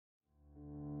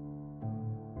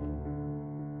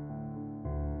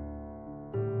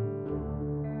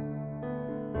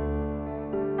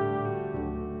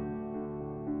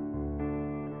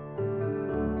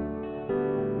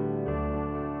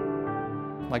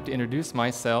like to introduce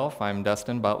myself. I'm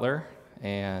Dustin Butler,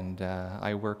 and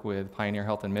I work with Pioneer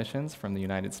Health and Missions from the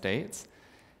United States.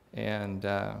 And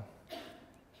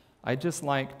I'd just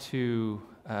like to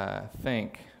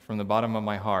thank from the bottom of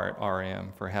my heart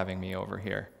RM for having me over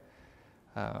here.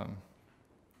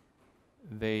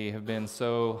 They have been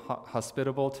so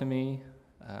hospitable to me,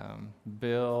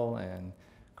 Bill and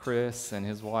Chris and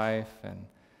his wife and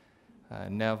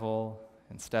Neville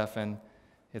and Stephan.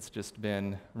 It's just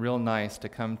been real nice to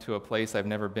come to a place I've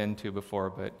never been to before,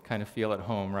 but kind of feel at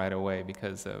home right away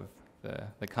because of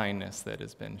the kindness that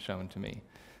has been shown to me.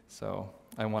 So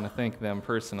I want to thank them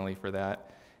personally for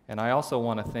that. And I also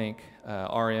want to thank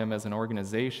RM as an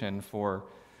organization for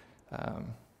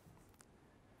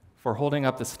holding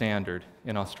up the standard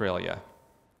in Australia.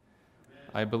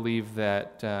 I believe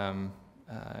that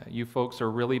you folks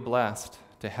are really blessed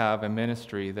to have a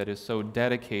ministry that is so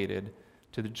dedicated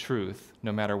to the truth,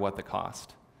 no matter what the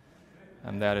cost.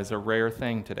 And that is a rare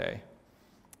thing today.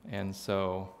 And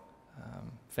so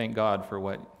thank God for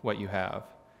what you have,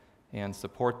 and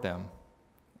support them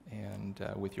and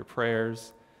with your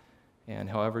prayers and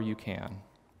however you can.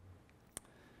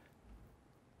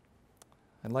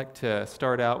 I'd like to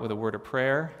start out with a word of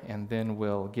prayer, and then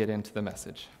we'll get into the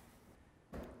message.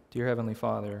 Dear Heavenly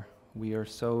Father, we are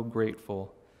so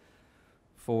grateful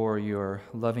for your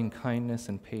loving kindness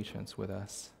and patience with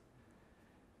us.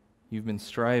 You've been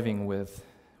striving with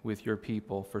your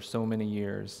people for so many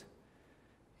years,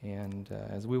 and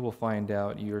as we will find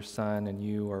out, your Son and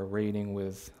you are waiting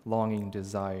with longing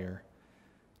desire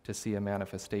to see a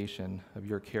manifestation of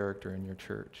your character in your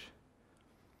church.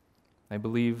 I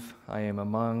believe I am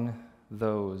among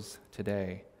those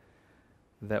today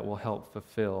that will help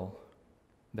fulfill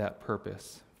that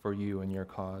purpose for you and your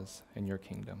cause and your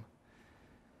kingdom.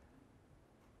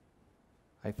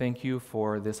 I thank you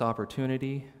for this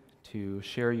opportunity to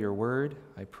share your word.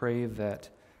 I pray that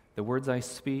the words I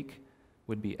speak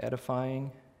would be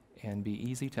edifying and be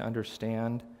easy to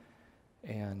understand,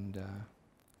 and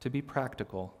to be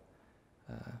practical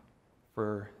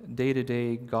for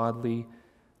day-to-day godly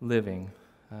living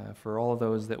for all of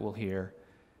those that will hear.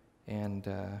 And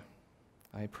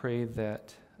I pray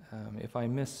that if I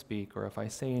misspeak or if I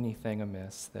say anything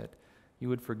amiss, that you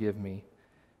would forgive me,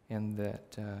 and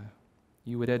that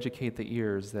you would educate the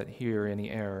ears that hear any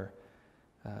error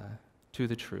to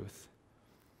the truth.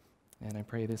 And I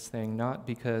pray this thing not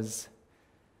because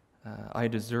I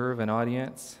deserve an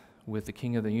audience with the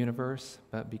King of the universe,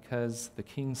 but because the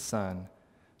King's Son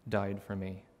died for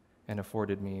me and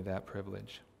afforded me that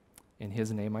privilege. In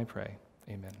his name I pray,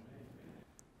 amen.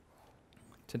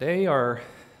 Today our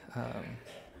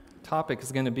topic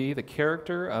is going to be the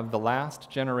character of the last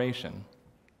generation.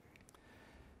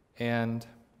 And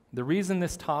the reason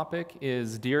this topic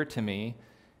is dear to me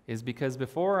is because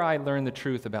before I learned the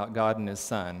truth about God and his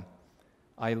Son,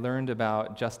 I learned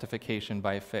about justification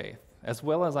by faith, as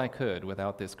well as I could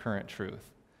without this current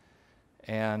truth.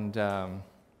 And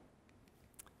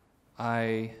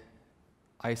I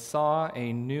saw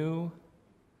a new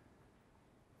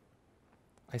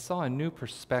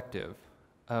perspective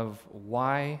of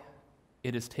why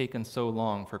it has taken so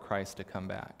long for Christ to come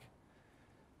back.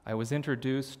 I was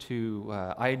introduced to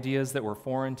ideas that were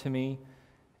foreign to me,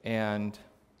 and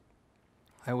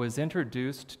I was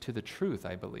introduced to the truth,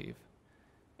 I believe.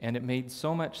 And it made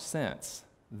so much sense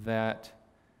that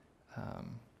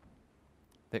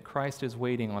Christ is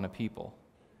waiting on a people.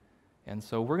 And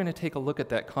so we're going to take a look at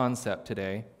that concept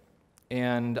today.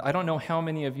 And I don't know how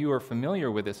many of you are familiar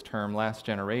with this term, last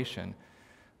generation,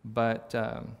 but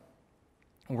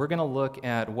we're going to look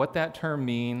at what that term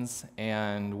means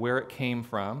and where it came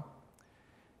from.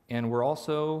 And we're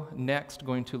also next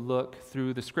going to look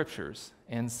through the Scriptures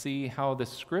and see how the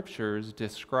Scriptures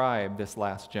describe this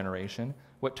last generation,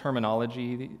 what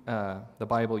terminology the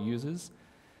Bible uses.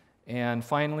 And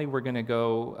finally, we're going to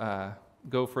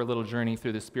go for a little journey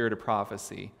through the spirit of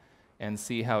prophecy and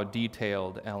see how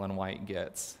detailed Ellen White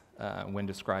gets when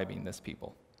describing this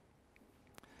people.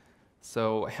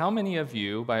 So how many of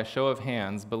you, by a show of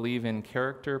hands, believe in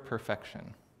character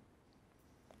perfection?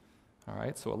 All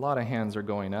right, so a lot of hands are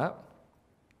going up.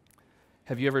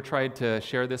 Have you ever tried to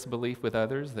share this belief with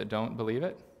others that don't believe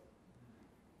it?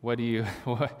 What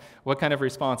kind of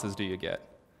responses do you get?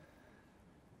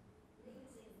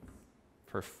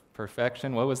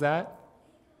 Perfection, what was that?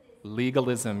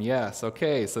 Legalism, yes.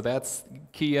 Okay, so that's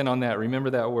key in on that. Remember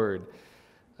that word.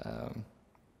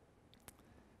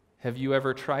 Have you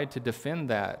ever tried to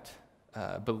defend that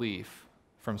belief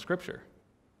from Scripture?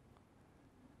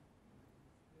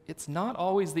 It's not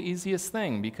always the easiest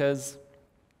thing, because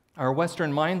our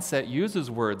Western mindset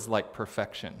uses words like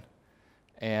perfection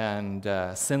and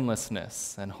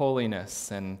sinlessness and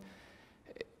holiness. And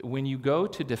when you go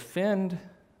to defend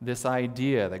this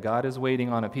idea that God is waiting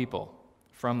on a people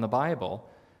from the Bible,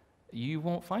 you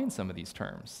won't find some of these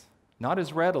terms. Not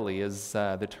as readily as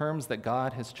the terms that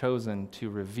God has chosen to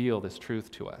reveal this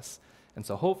truth to us. And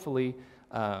so hopefully,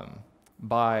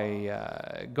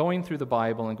 by going through the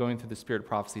Bible and going through the Spirit of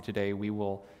prophecy today, we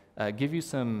will give you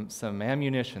some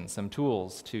ammunition, some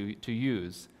tools to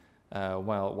use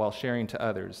while sharing to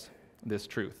others this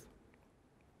truth.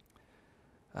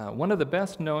 One of the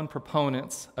best known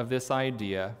proponents of this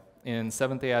idea in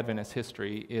Seventh-day Adventist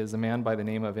history is a man by the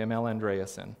name of M.L.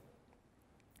 Andreasen.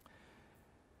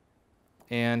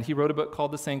 And he wrote a book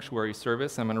called The Sanctuary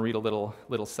Service. I'm going to read a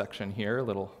little section here, a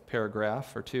little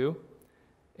paragraph or two.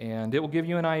 And it will give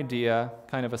you an idea,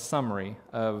 kind of a summary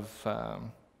of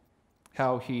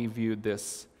how he viewed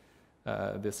this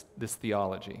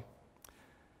theology.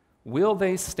 Will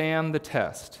they stand the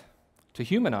test? To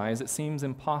humanize, it seems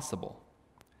impossible.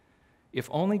 If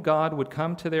only God would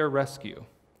come to their rescue,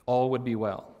 all would be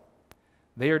well.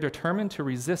 They are determined to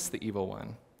resist the evil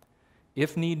one.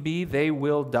 If need be, they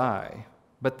will die,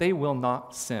 but they will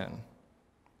not sin.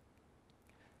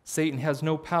 Satan has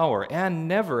no power and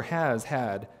never has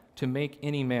had to make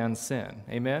any man sin.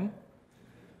 Amen?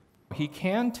 He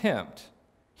can tempt,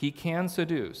 he can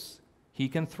seduce, he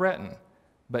can threaten,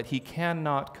 but he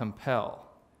cannot compel.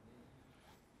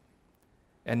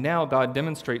 And now God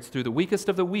demonstrates through the weakest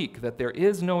of the weak that there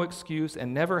is no excuse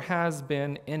and never has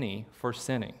been any for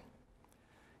sinning.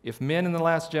 If men in the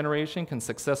last generation can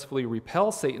successfully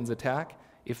repel Satan's attack,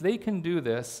 if they can do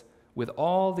this with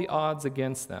all the odds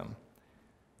against them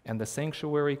and the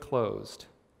sanctuary closed,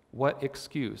 what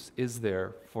excuse is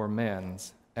there for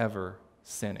men's ever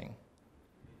sinning?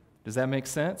 Does that make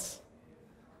sense?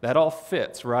 That all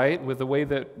fits, right, with the way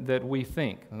that we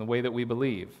think and the way that we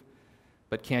believe.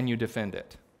 But can you defend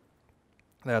it?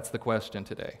 That's the question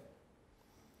today.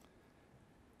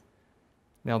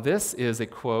 Now, this is a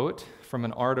quote from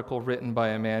an article written by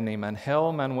a man named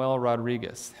Angel Manuel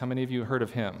Rodriguez. How many of you heard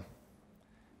of him?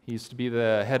 He used to be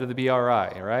the head of the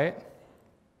BRI, right?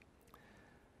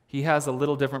 He has a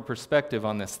little different perspective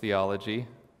on this theology.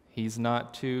 He's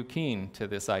not too keen to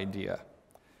this idea.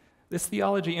 This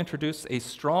theology introduced a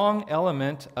strong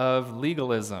element of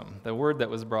legalism, the word that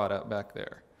was brought up back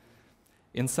there,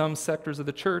 in some sectors of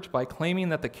the church by claiming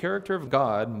that the character of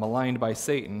God, maligned by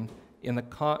Satan in the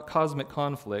cosmic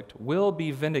conflict, will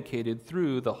be vindicated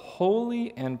through the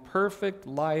holy and perfect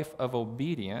life of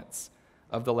obedience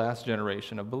of the last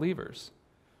generation of believers.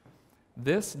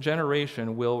 This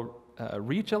generation will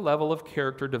reach a level of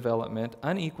character development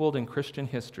unequaled in Christian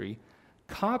history,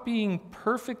 copying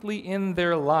perfectly in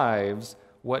their lives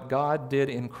what God did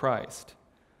in Christ.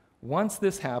 Once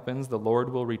this happens, the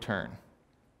Lord will return.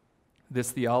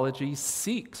 This theology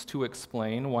seeks to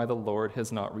explain why the Lord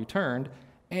has not returned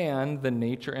and the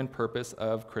nature and purpose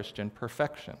of Christian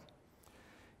perfection.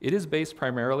 It is based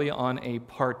primarily on a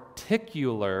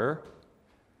particular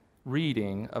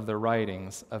reading of the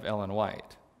writings of Ellen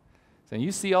White. So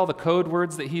you see all the code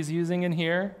words that he's using in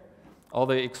here, all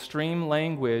the extreme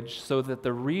language, so that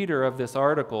the reader of this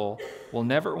article will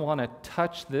never want to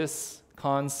touch this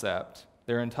concept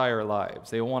their entire lives.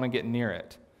 They will want to get near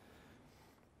it.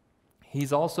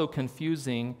 He's also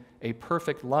confusing a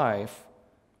perfect life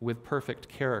with perfect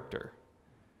character.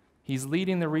 He's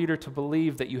leading the reader to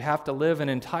believe that you have to live an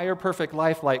entire perfect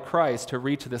life like Christ to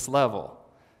reach this level.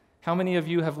 How many of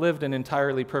you have lived an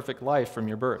entirely perfect life from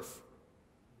your birth?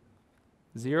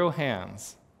 0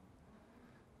 hands.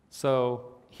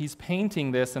 So he's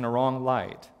painting this in a wrong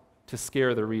light to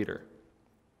scare the reader.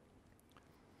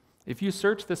 If you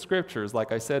search the scriptures,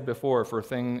 like I said before,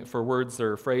 for words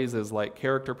or phrases like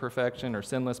character perfection or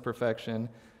sinless perfection,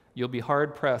 you'll be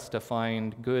hard-pressed to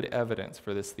find good evidence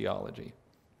for this theology.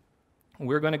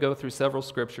 We're going to go through several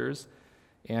scriptures,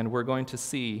 and we're going to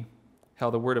see how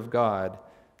the Word of God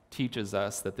teaches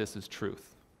us that this is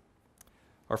truth.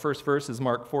 Our first verse is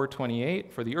Mark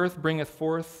 4:28. For the earth bringeth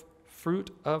forth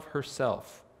fruit of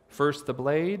herself, first the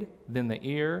blade, then the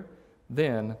ear,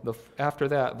 then after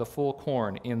that the full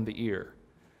corn in the ear.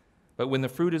 But when the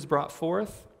fruit is brought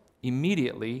forth,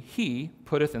 immediately he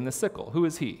putteth in the sickle. Who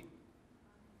is he?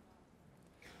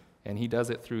 And he does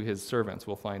it through his servants,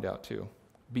 we'll find out too.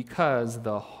 Because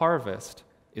the harvest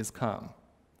is come.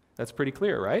 That's pretty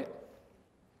clear, right?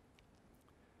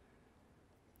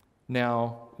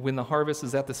 Now, when the harvest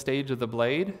is at the stage of the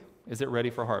blade, is it ready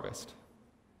for harvest?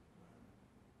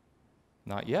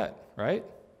 Not yet, right?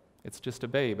 It's just a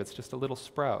babe. It's just a little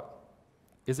sprout.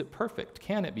 Is it perfect?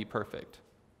 Can it be perfect?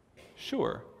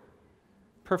 Sure.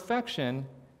 Perfection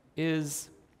is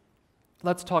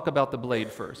Let's talk about the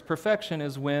blade first. Perfection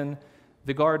is when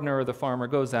the gardener or the farmer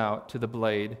goes out to the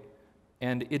blade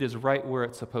and it is right where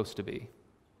it's supposed to be.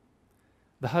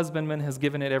 The husbandman has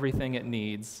given it everything it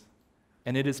needs,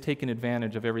 and it has taken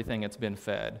advantage of everything it's been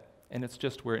fed, and it's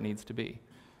just where it needs to be.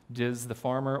 Does the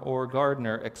farmer or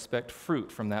gardener expect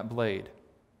fruit from that blade?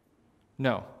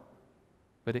 No,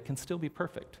 but it can still be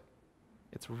perfect.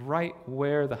 It's right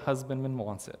where the husbandman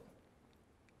wants it.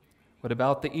 What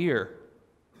about the ear?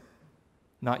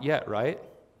 Not yet, right?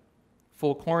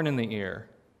 Full corn in the ear.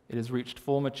 It has reached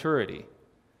full maturity.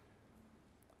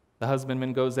 The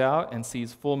husbandman goes out and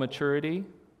sees full maturity,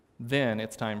 then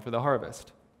it's time for the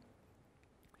harvest.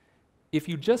 If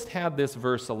you just had this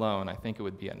verse alone, I think it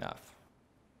would be enough.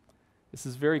 This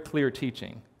is very clear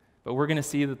teaching, but we're going to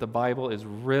see that the Bible is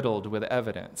riddled with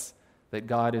evidence that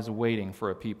God is waiting for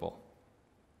a people.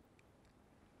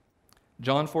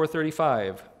 John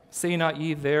 4:35, say not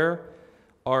ye, there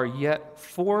are yet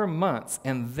 4 months,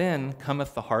 and then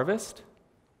cometh the harvest?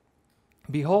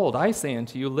 Behold, I say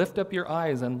unto you, lift up your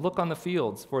eyes and look on the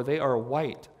fields, for they are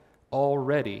white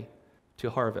already to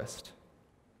harvest.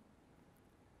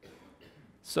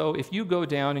 So if you go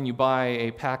down and you buy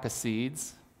a pack of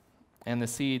seeds, and the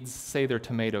seeds, say they're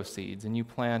tomato seeds, and you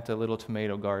plant a little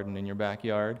tomato garden in your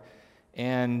backyard,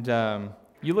 and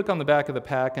you look on the back of the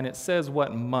pack, and it says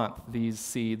what month these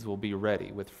seeds will be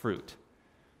ready with fruit.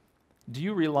 Do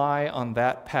you rely on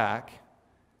that pack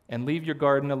and leave your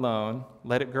garden alone,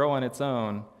 let it grow on its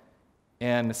own,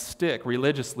 and stick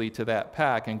religiously to that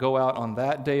pack and go out on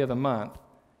that day of the month,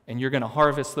 and you're going to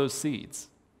harvest those seeds?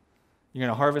 You're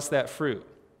going to harvest that fruit?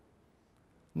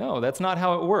 No, that's not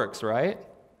how it works, right?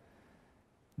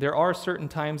 There are certain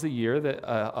times a year that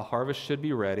a harvest should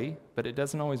be ready, but it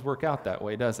doesn't always work out that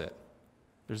way, does it?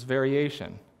 There's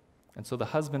variation. And so the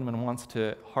husbandman wants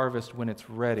to harvest when it's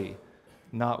ready,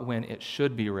 not when it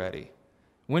should be ready.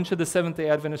 When should the Seventh-day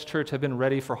Adventist Church have been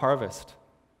ready for harvest?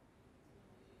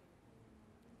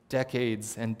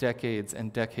 Decades and decades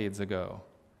and decades ago.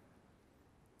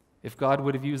 If God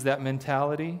would have used that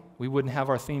mentality, we wouldn't have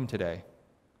our theme today.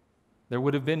 There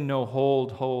would have been no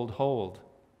hold, hold, hold.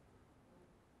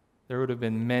 There would have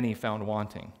been many found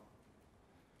wanting.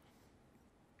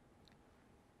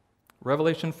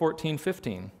 Revelation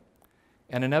 14:15,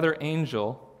 and another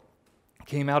angel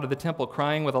came out of the temple,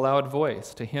 crying with a loud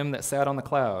voice to him that sat on the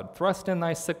cloud, thrust in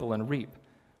thy sickle and reap,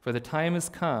 for the time is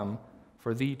come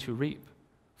for thee to reap,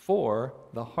 for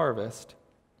the harvest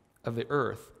of the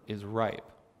earth is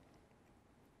ripe.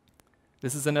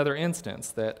 This is another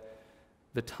instance that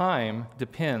the time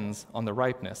depends on the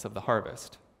ripeness of the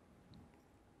harvest.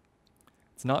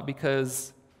 It's not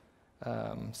because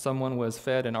someone was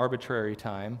fed an arbitrary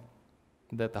time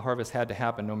that the harvest had to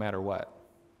happen no matter what.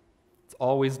 It's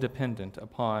always dependent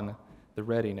upon the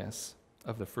readiness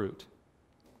of the fruit.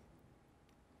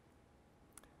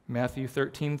 Matthew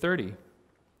 13:30,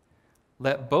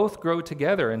 let both grow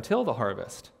together until the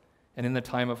harvest. And in the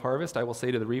time of harvest I will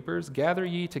say to the reapers, gather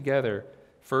ye together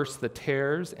first the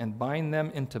tares and bind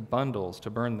them into bundles to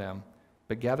burn them,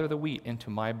 but gather the wheat into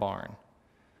my barn.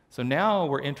 So now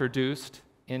we're introduced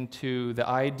into the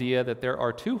idea that there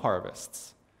are two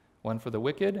harvests, one for the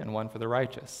wicked and one for the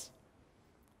righteous.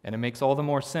 And it makes all the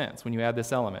more sense when you add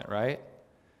this element, right?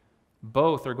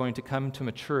 Both are going to come to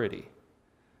maturity.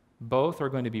 Both are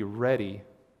going to be ready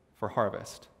for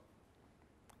harvest.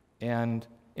 And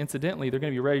incidentally, they're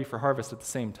going to be ready for harvest at the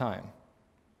same time.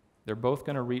 They're both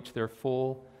going to reach their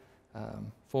full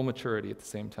maturity at the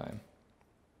same time.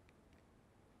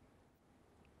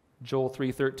 Joel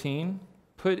 3:13,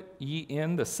 put ye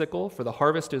in the sickle, for the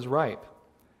harvest is ripe.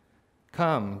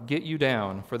 Come, get you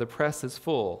down, for the press is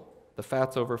full, the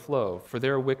fats overflow, for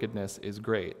their wickedness is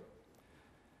great.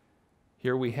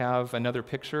 Here we have another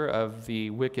picture of the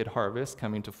wicked harvest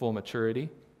coming to full maturity.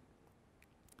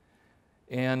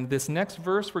 And this next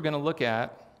verse we're going to look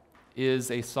at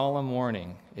is a solemn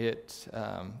warning. If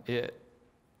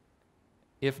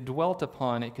dwelt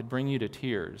upon, it could bring you to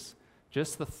tears.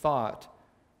 Just the thought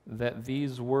that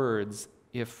these words,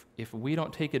 if we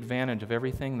don't take advantage of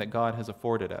everything that God has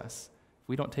afforded us, if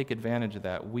we don't take advantage of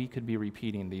that, we could be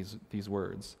repeating these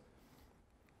words.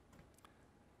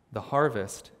 The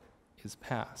harvest is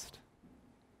past.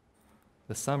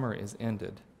 The summer is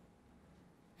ended,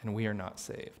 and we are not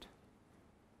saved.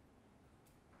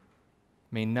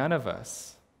 May none of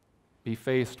us be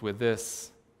faced with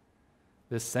this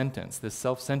sentence, this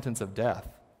self-sentence of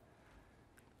death,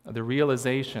 the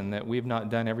realization that we've not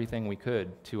done everything we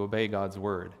could to obey God's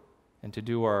word and to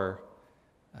do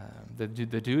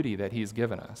the duty that He's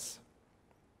given us.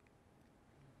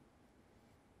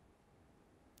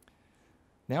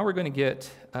 Now we're going to get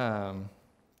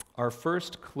our our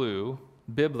first clue,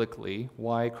 biblically,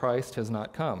 why Christ has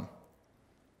not come.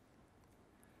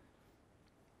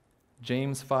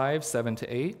 James 5,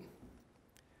 7-8.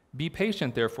 Be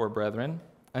patient, therefore, brethren,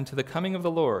 unto the coming of the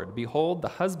Lord. Behold, the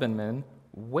husbandman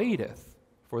waiteth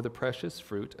for the precious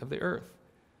fruit of the earth,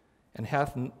 and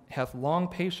hath long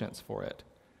patience for it,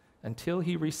 until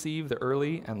he receive the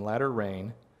early and latter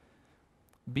rain.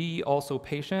 Be ye also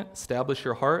patient, establish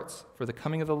your hearts, for the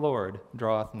coming of the Lord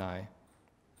draweth nigh.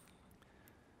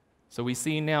 So we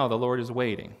see now the Lord is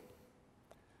waiting.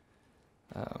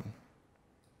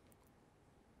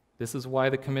 This is why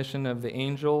the commission of the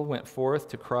angel went forth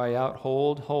to cry out,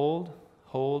 hold, hold,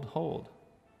 hold, hold.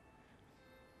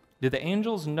 Did the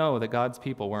angels know that God's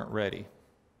people weren't ready?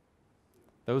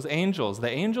 Those angels, the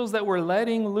angels that were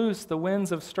letting loose the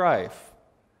winds of strife,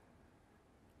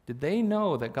 did they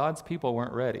know that God's people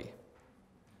weren't ready?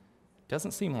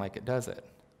 Doesn't seem like it, does it?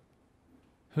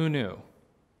 Who knew?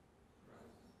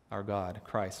 Our God,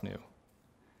 Christ knew.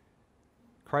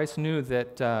 Christ knew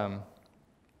that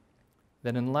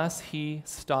unless he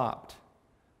stopped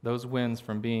those winds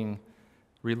from being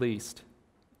released,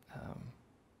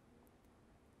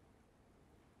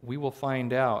 we will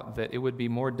find out that it would be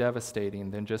more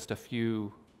devastating than just a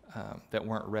few that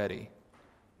weren't ready,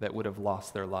 that would have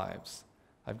lost their lives.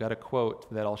 I've got a quote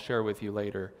that I'll share with you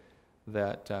later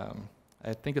that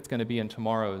I think it's going to be in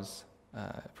tomorrow's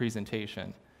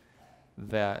presentation,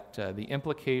 that the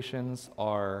implications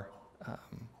are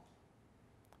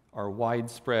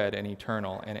widespread and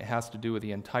eternal, and it has to do with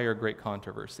the entire great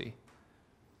controversy.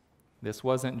 This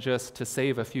wasn't just to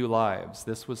save a few lives.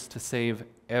 This was to save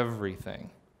everything.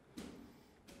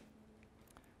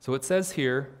 So it says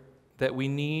here that we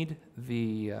need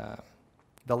the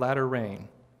latter rain.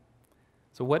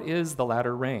 So what is the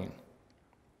latter rain?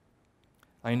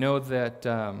 I know that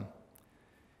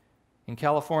in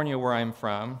California, where I'm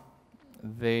from,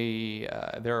 there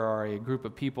are a group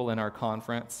of people in our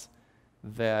conference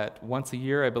that once a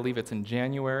year, I believe it's in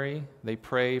January, they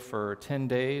pray for 10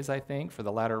 days, I think, for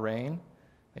the latter rain.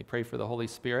 They pray for the Holy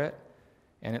Spirit.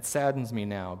 And it saddens me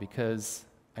now because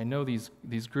I know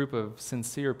these group of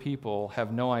sincere people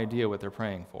have no idea what they're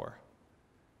praying for.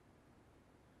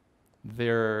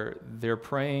 They're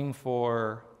praying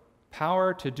for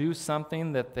power to do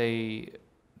something that they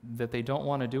don't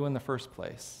want to do in the first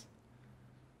place.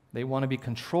 They want to be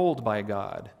controlled by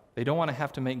God. They don't want to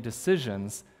have to make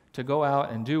decisions to go out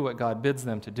and do what God bids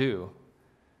them to do.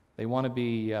 They want to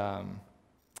be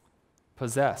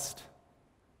possessed,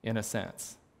 in a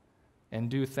sense, and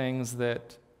do things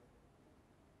that,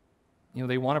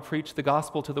 they want to preach the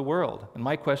gospel to the world. And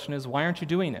my question is, why aren't you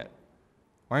doing it?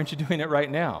 Why aren't you doing it right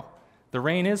now? The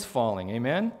rain is falling,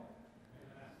 amen?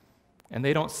 And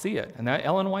they don't see it. And that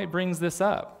Ellen White brings this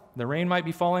up. The rain might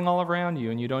be falling all around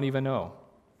you, and you don't even know.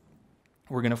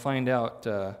 We're going to find out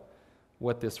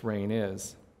what this rain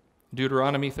is.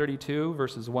 Deuteronomy 32,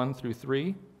 verses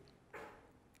 1-3.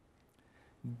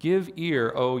 Give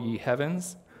ear, O ye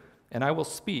heavens, and I will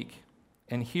speak,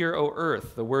 and hear, O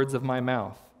earth, the words of my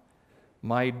mouth.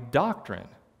 My doctrine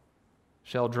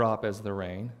shall drop as the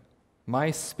rain, my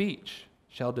speech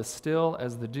shall distill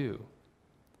as the dew,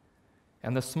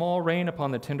 and the small rain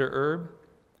upon the tender herb,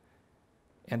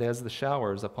 and as the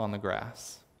showers upon the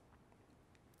grass.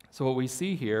 So what we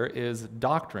see here is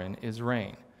doctrine is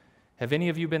rain. Have any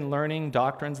of you been learning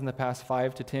doctrines in the past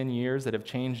 5 to 10 years that have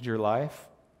changed your life?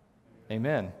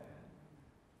 Amen.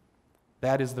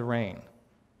 That is the rain.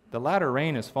 The latter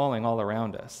rain is falling all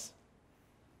around us.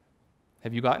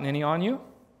 Have you gotten any on you?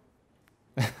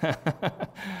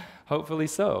 Hopefully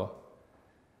so.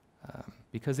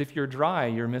 Because if you're dry,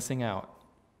 you're missing out.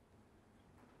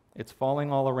 It's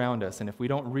falling all around us, and if we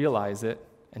don't realize it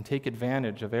and take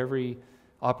advantage of every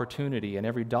opportunity and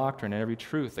every doctrine and every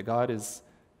truth that God is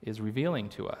revealing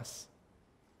to us,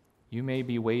 you may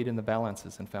be weighed in the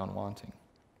balances and found wanting.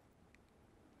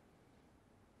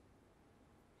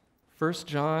 1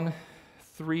 John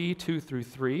 3,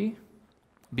 2-3.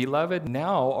 Beloved,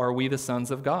 now are we the sons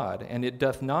of God, and it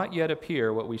doth not yet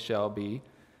appear what we shall be,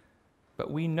 but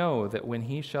we know that when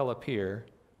he shall appear,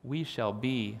 we shall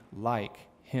be like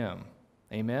him.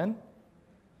 Amen?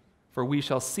 For we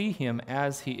shall see him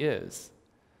as he is.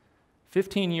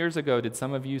 15 years ago, did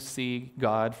some of you see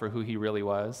God for who he really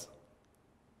was?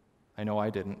 I know I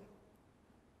didn't.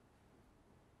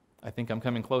 I think I'm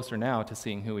coming closer now to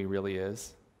seeing who he really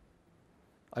is.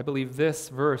 I believe this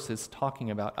verse is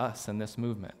talking about us and this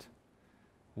movement.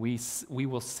 We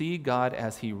will see God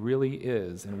as he really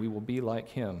is, and we will be like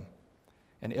him.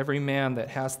 And every man that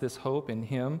has this hope in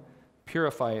him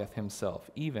purifieth himself,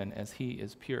 even as he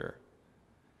is pure.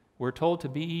 We're told to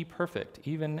be ye perfect,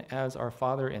 even as our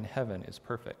Father in heaven is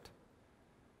perfect.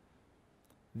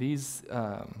 These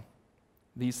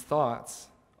thoughts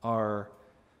are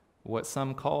what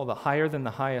some call the higher than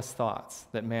the highest thoughts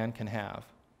that man can have.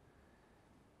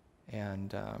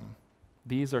 And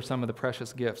these are some of the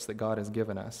precious gifts that God has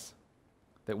given us,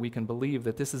 that we can believe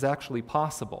that this is actually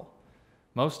possible.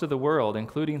 Most of the world,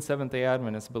 including Seventh-day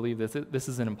Adventists, believe that this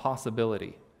is an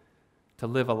impossibility, to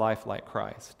live a life like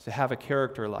Christ, to have a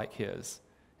character like his,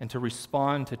 and to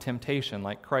respond to temptation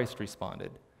like Christ responded.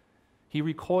 He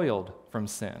recoiled from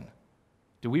sin.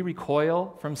 Do we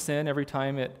recoil from sin every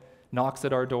time it knocks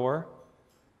at our door?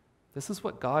 This is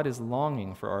what God is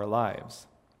longing for our lives.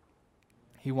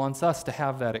 He wants us to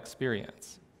have that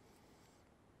experience.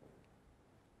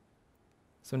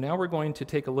 So now we're going to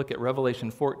take a look at Revelation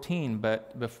 14,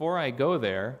 but before I go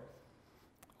there,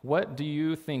 what do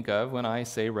you think of when I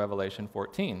say Revelation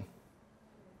 14?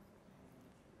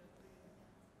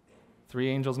 3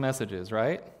 angels' messages,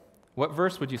 right? What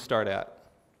verse would you start at?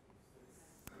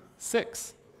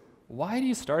 6. Why do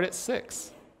you start at 6?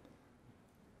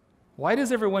 Why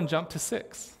does everyone jump to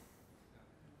 6?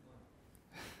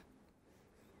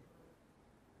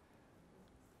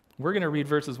 We're going to read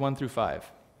verses 1 through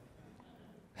 5.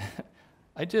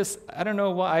 I don't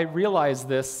know why. I realized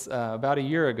this about a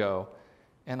year ago,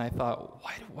 and I thought,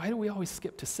 why do we always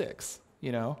skip to 6?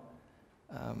 You know,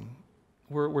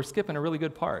 we're skipping a really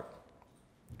good part.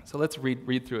 So let's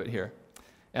read through it here.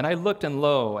 And I looked, and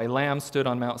lo, a lamb stood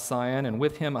on Mount Sion, and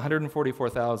with him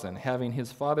 144,000, having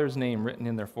his Father's name written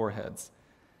in their foreheads.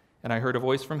 And I heard a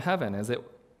voice from heaven, as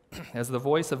the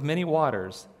voice of many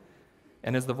waters,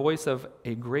 and as the voice of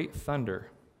a great thunder.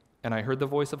 And I heard the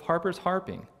voice of harpers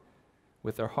harping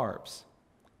with their harps.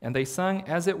 And they sung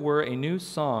as it were a new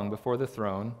song before the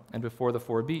throne and before the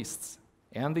 4 beasts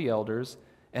and the elders,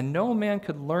 and no man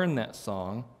could learn that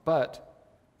song but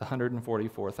the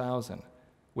 144,000,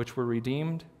 which were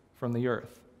redeemed from the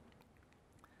earth.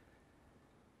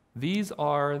 These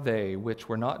are they which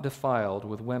were not defiled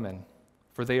with women,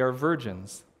 for they are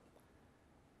virgins.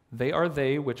 They are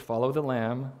they which follow the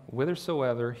Lamb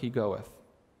whithersoever he goeth.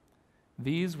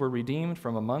 These were redeemed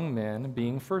from among men,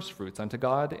 being firstfruits unto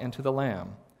God and to the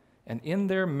Lamb. And in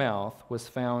their mouth was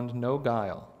found no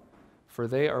guile, for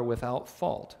they are without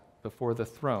fault before the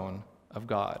throne of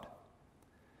God.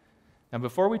 Now,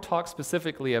 before we talk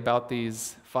specifically about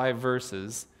these 5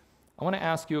 verses, I want to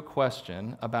ask you a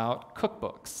question about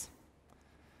cookbooks.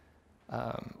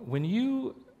 When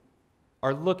you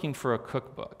are looking for a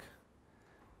cookbook,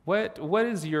 what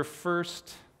is the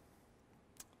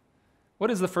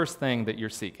first thing that you're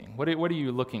seeking? What are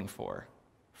you looking for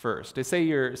first? Say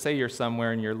you're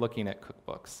somewhere and you're looking at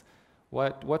cookbooks.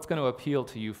 What's going to appeal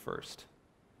to you first?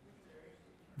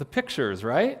 The pictures,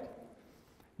 right?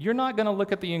 You're not going to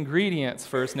look at the ingredients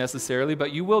first necessarily,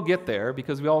 but you will get there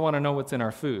because we all want to know what's in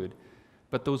our food.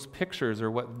 But those pictures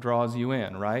are what draws you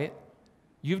in, right?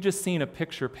 You've just seen a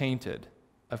picture painted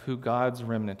of who God's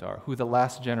remnant are, who the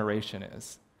last generation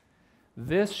is.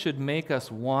 This should make us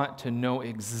want to know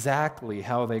exactly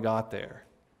how they got there.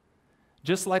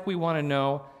 Just like we want to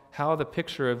know how the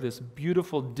picture of this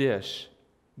beautiful dish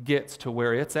gets to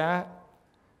where it's at.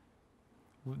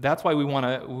 That's why we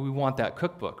want that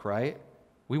cookbook, right?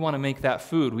 We want to make that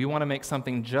food. We want to make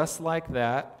something just like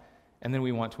that, and then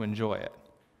we want to enjoy it.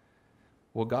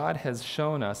 Well, God has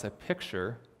shown us a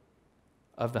picture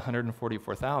of the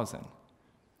 144,000.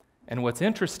 And what's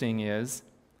interesting is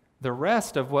the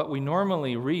rest of what we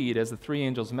normally read as the 3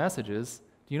 angels' messages,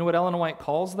 do you know what Ellen White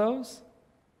calls those?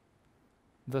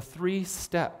 The 3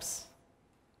 steps.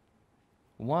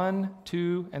 1,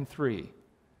 2, and 3.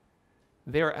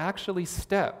 They are actually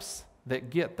steps that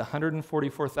get the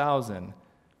 144,000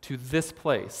 to this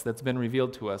place that's been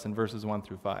revealed to us in verses 1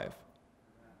 through 5.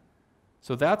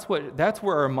 So that's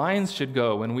where our minds should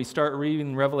go when we start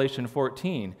reading Revelation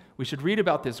 14. We should read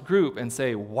about this group and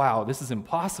say, wow, this is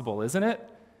impossible, isn't it?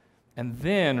 And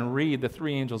then read the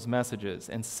 3 angels' messages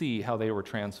and see how they were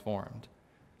transformed,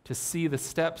 to see the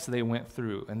steps they went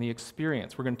through and the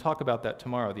experience. We're going to talk about that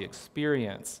tomorrow, the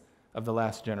experience of the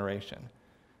last generation.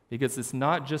 Because it's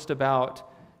not just about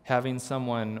having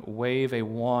someone wave a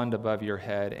wand above your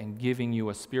head and giving you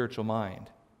a spiritual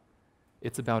mind.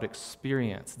 It's about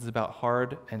experience. It's about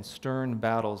hard and stern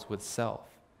battles with self.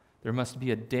 There must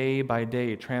be a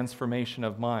day-by-day transformation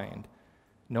of mind.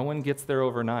 No one gets there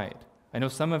overnight. I know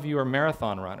some of you are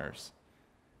marathon runners.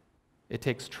 It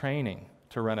takes training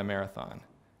to run a marathon.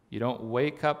 You don't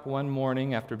wake up one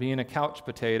morning after being a couch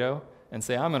potato and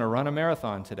say, I'm going to run a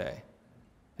marathon today.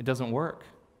 It doesn't work.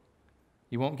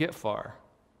 You won't get far.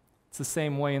 It's the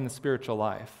same way in the spiritual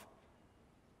life.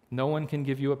 No one can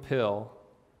give you a pill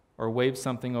or wave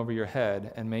something over your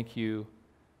head and make you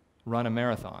run a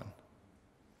marathon.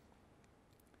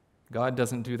 God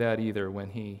doesn't do that either when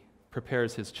he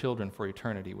prepares his children for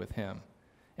eternity with him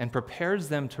and prepares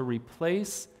them to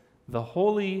replace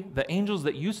the angels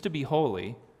that used to be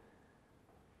holy,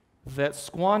 that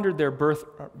squandered their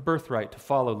birthright to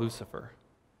follow Lucifer.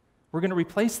 We're going to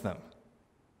replace them.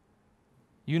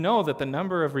 You know that the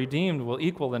number of redeemed will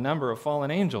equal the number of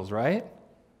fallen angels, right?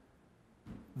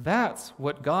 That's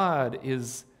what God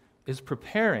is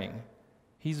preparing.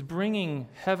 He's bringing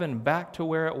heaven back to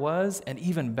where it was, and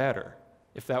even better,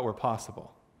 if that were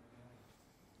possible.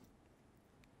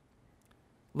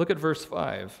 Look at verse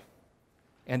 5.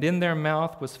 And in their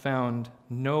mouth was found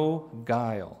no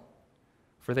guile,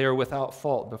 for they are without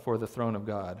fault before the throne of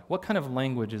God. What kind of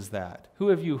language is that? Who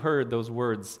have you heard those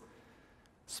words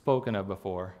spoken of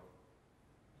before?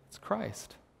 It's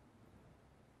Christ.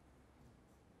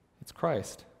 It's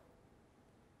Christ.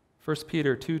 1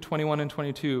 Peter 2:21 and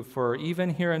 22, for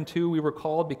even hereunto we were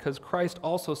called, because Christ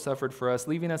also suffered for us,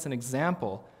 leaving us an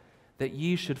example that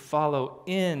ye should follow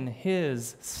in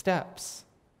his steps.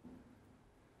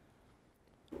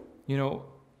 You know,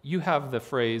 you have the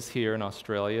phrase here in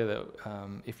Australia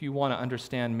that if you want to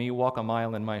understand me, walk a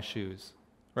mile in my shoes,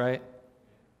 right?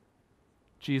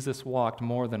 Jesus walked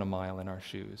more than a mile in our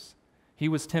shoes. He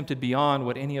was tempted beyond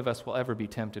what any of us will ever be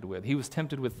tempted with. He was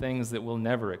tempted with things that we'll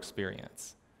never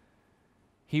experience.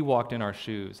 He walked in our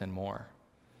shoes and more.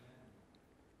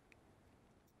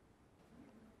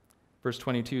 Verse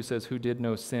 22 says, who did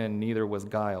no sin, neither was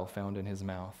guile found in his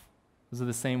mouth. Those are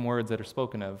the same words that are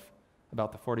spoken of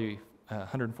about the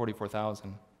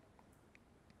 144,000.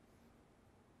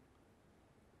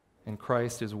 And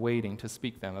Christ is waiting to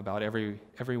speak them about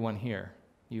everyone here,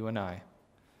 you and I.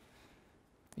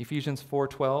 Ephesians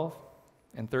 4:12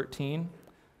 and 13,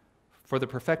 for the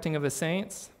perfecting of the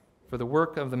saints, for the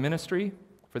work of the ministry,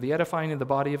 for the edifying of the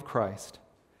body of Christ,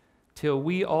 till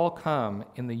we all come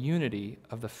in the unity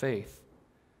of the faith.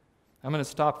 I'm going to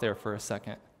stop there for a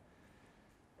second.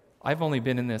 I've only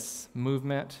been in this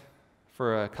movement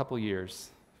for a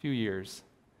few years,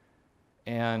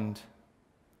 and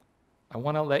I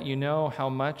want to let you know how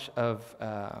much of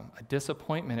a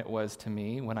disappointment it was to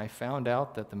me when I found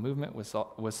out that the movement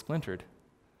was splintered.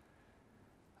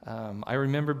 I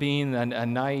remember being a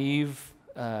naive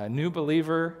new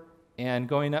believer and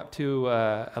going up to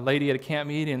a lady at a camp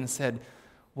meeting and said,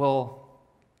 well,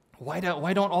 why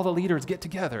don't all the leaders get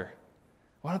together?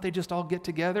 Why don't they just all get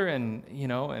together and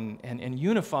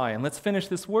unify, and let's finish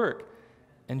this work?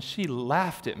 And she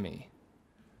laughed at me.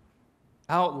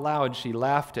 Out loud, she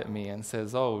laughed at me and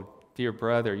says, oh, dear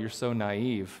brother, you're so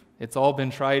naive. It's all been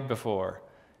tried before.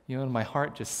 And my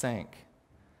heart just sank.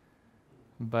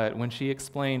 But when she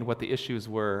explained what the issues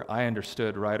were, I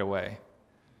understood right away,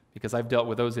 because I've dealt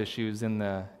with those issues in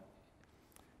the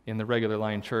regular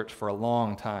line church for a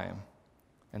long time.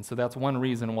 And so that's one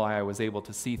reason why I was able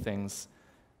to see things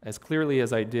as clearly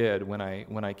as I did when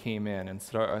I came in and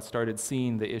started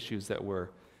seeing the issues that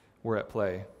were at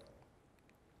play.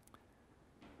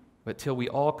 But till we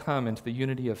all come into the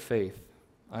unity of faith,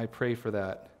 I pray for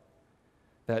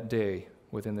that day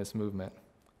within this movement.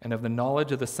 And of the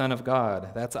knowledge of the Son of God,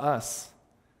 that's us.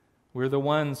 We're the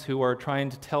ones who are trying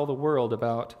to tell the world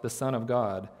about the Son of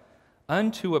God.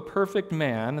 Unto a perfect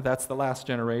man, that's the last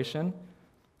generation,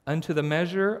 unto the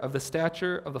measure of the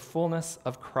stature of the fullness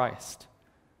of Christ.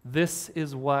 This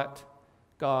is what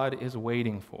God is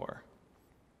waiting for.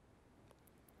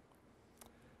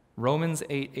 Romans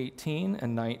 8:18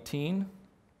 and 19.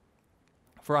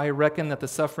 For I reckon that the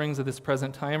sufferings of this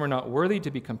present time are not worthy to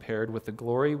be compared with the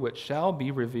glory which shall be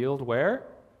revealed where?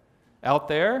 Out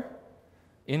there?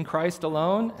 In Christ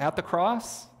alone? At the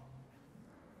cross?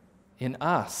 In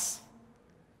us.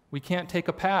 We can't take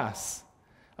a pass.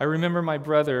 I remember my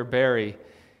brother Barry.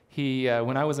 He,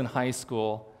 when I was in high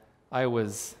school, I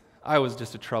was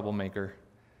just a troublemaker.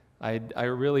 I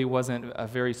really wasn't a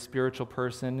very spiritual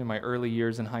person in my early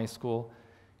years in high school,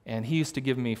 and he used to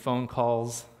give me phone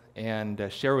calls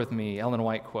and share with me Ellen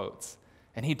White quotes.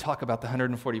 And he'd talk about the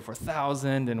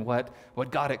 144,000 and what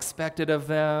God expected of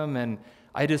them, and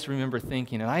I just remember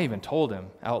thinking, and I even told him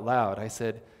out loud, I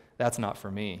said, that's not for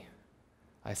me.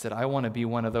 I said, I want to be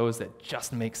one of those that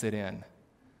just makes it in.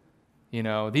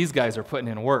 These guys are putting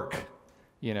in work,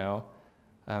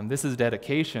 This is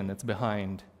dedication that's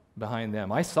behind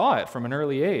them. I saw it from an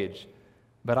early age,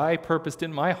 but I purposed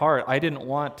in my heart, I didn't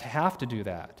want to have to do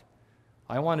that.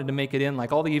 I wanted to make it in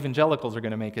like all the evangelicals are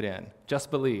going to make it in.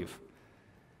 Just believe.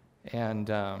 And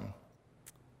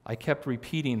I kept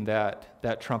repeating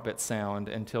that trumpet sound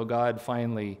until God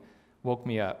finally woke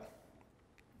me up.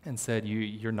 and said,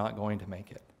 you're not going to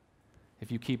make it.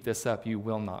 If you keep this up, you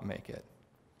will not make it.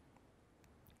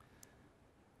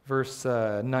 Verse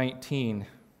 19,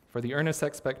 for the earnest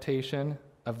expectation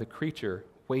of the creature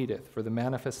waiteth for the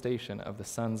manifestation of the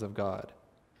sons of God.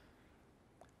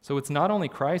 So it's not only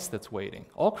Christ that's waiting.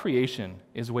 All creation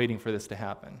is waiting for this to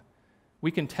happen.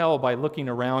 We can tell by looking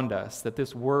around us that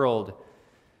this world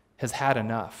has had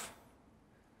enough.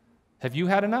 Have you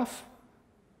had enough?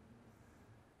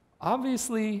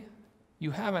 Obviously,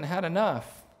 you haven't had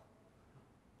enough,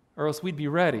 or else we'd be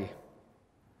ready.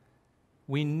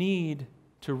 We need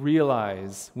to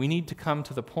realize, we need to come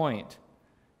to the point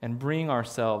and bring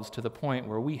ourselves to the point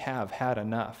where we have had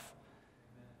enough.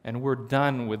 And we're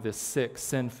done with this sick,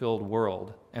 sin-filled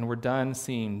world. And we're done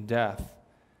seeing death.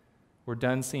 We're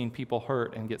done seeing people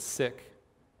hurt and get sick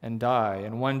and die,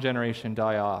 and one generation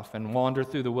die off and wander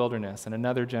through the wilderness, and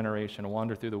another generation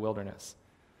wander through the wilderness.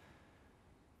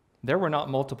 There were not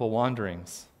multiple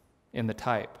wanderings in the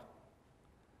type.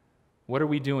 What are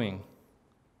we doing?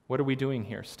 What are we doing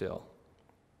here still?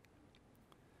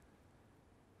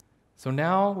 So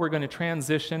now we're going to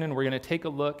transition, and we're going to take a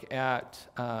look at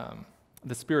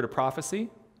the spirit of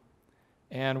prophecy,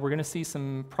 and we're going to see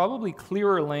some probably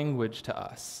clearer language to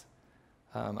us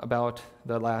about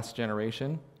the last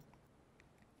generation,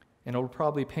 and it'll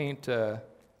probably paint a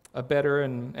better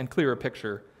and clearer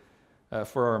picture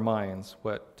for our minds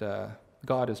what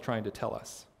God is trying to tell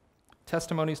us.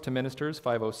 Testimonies to Ministers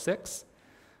 506.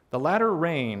 The latter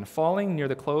rain falling near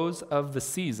the close of the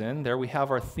season. There we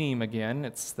have our theme again.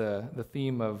 It's the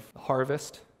theme of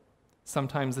harvest.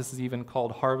 Sometimes this is even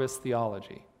called harvest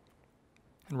theology,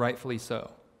 and rightfully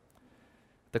so.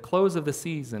 The close of the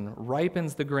season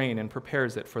ripens the grain and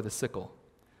prepares it for the sickle.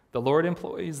 The Lord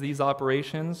employs these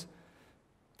operations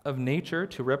of nature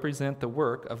to represent the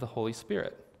work of the Holy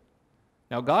Spirit.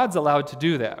 Now, God's allowed to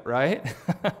do that, right?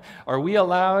 Are we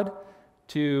allowed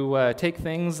to take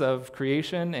things of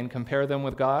creation and compare them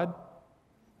with God?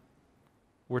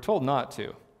 We're told not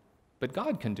to, but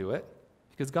God can do it,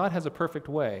 because God has a perfect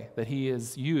way that he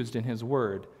has used in his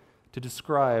word to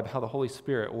describe how the Holy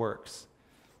Spirit works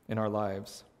in our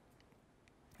lives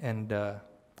and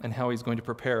how he's going to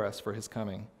prepare us for his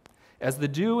coming. As the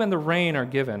dew and the rain are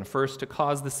given, first to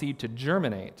cause the seed to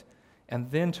germinate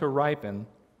and then to ripen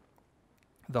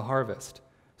the harvest,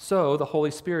 so the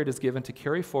Holy Spirit is given to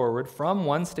carry forward from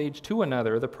one stage to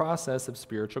another the process of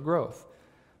spiritual growth.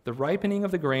 The ripening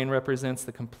of the grain represents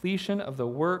the completion of the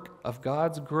work of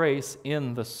God's grace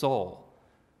in the soul.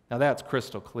 Now that's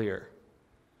crystal clear.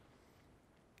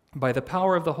 By the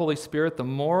power of the Holy Spirit, the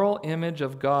moral image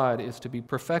of God is to be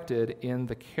perfected in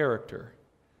the character.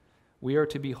 We are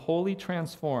to be wholly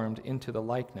transformed into the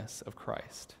likeness of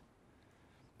Christ.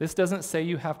 This doesn't say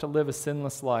you have to live a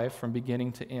sinless life from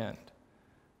beginning to end,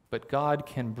 but God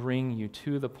can bring you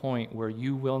to the point where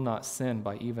you will not sin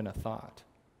by even a thought.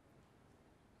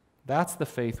 That's the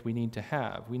faith we need to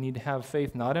have. We need to have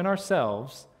faith not in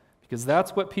ourselves, because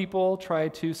that's what people try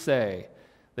to say,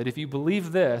 that if you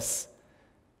believe this,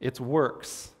 it's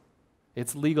works,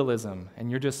 it's legalism,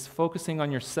 and you're just focusing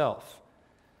on yourself.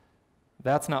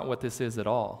 That's not what this is at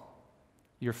all.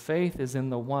 Your faith is in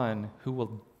the one who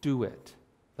will do it.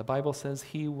 The Bible says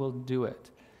he will do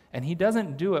it. And he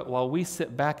doesn't do it while we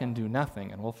sit back and do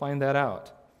nothing, and we'll find that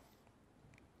out.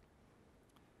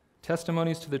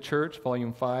 Testimonies to the Church,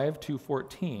 Volume 5,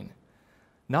 214.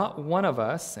 Not one of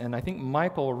us, and I think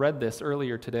Michael read this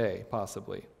earlier today,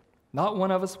 possibly, not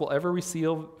one of us will ever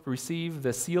receive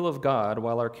the seal of God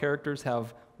while our characters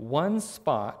have one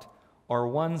spot or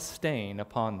one stain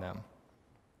upon them.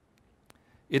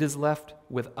 It is left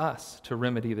with us to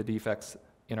remedy the defects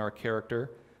in our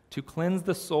character, to cleanse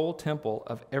the soul temple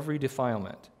of every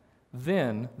defilement.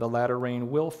 Then the latter rain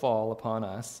will fall upon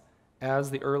us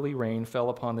as the early rain fell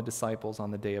upon the disciples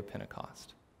on the day of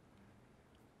Pentecost.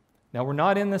 Now, we're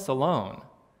not in this alone,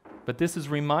 but this is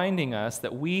reminding us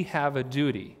that we have a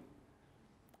duty.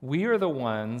 We are the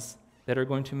ones that are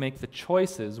going to make the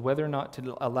choices whether or not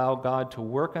to allow God to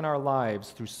work in our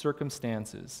lives through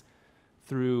circumstances,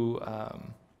 through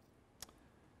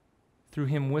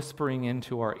him whispering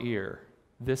into our ear,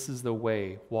 "This is the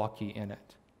way, walk ye in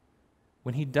it."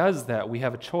 When he does that, we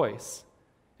have a choice,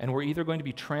 and we're either going to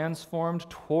be transformed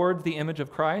toward the image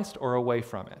of Christ or away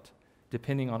from it,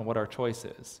 depending on what our choice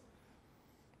is.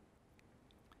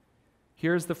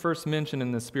 Here's the first mention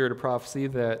in the spirit of prophecy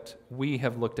that we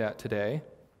have looked at today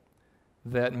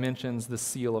that mentions the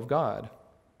seal of God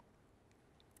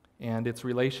and its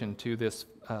relation to this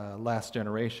last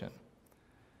generation.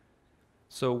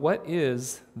 So what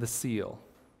is the seal?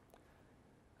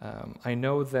 I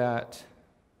know that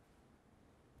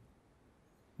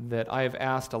that I have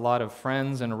asked a lot of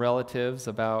friends and relatives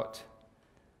about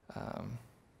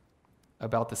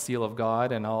the seal of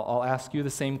God, and I'll ask you the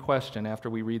same question after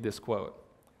we read this quote.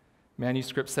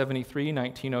 Manuscript 73,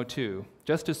 1902.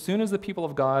 Just as soon as the people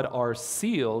of God are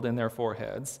sealed in their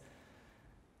foreheads,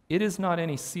 it is not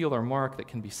any seal or mark that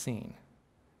can be seen,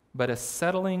 but a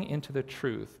settling into the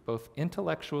truth, both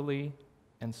intellectually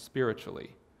and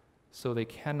spiritually, so they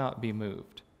cannot be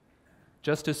moved.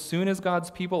 Just as soon as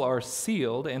God's people are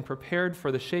sealed and prepared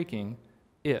for the shaking,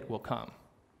 it will come.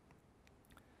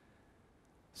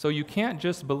 So you can't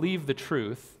just believe the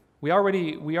truth. We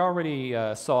already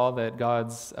saw that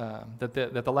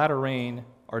that the latter rain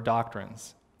are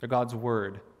doctrines. They're God's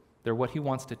word. They're what he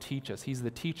wants to teach us. He's the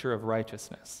teacher of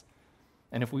righteousness.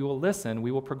 And if we will listen,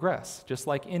 we will progress, just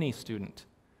like any student.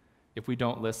 If we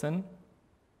don't listen,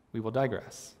 we will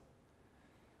digress.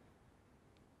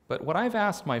 But what I've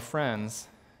asked my friends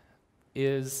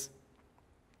is,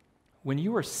 when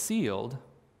you are sealed,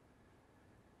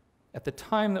 at the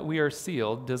time that we are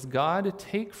sealed, does God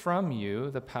take from you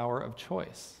the power of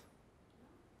choice?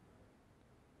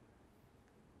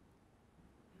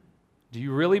 Do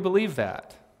you really believe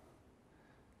that?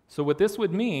 So what this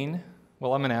would mean,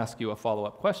 well, I'm going to ask you a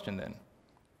follow-up question then.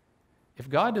 If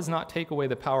God does not take away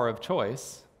the power of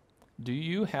choice, do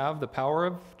you have the power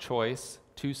of choice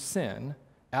to sin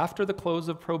after the close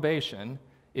of probation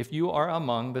if you are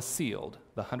among the sealed,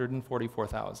 the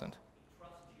 144,000?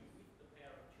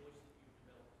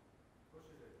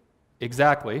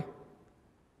 Exactly.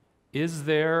 Is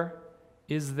there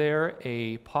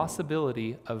a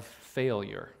possibility of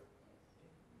failure?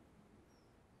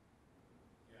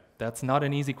 That's not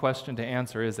an easy question to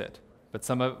answer, is it?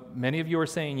 But many of you are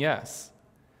saying yes.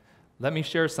 Let me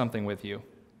share something with you.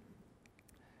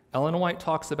 Ellen White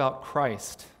talks about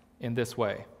Christ in this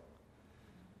way.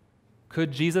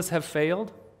 Could Jesus have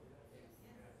failed?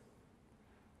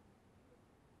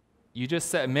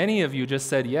 Many of you just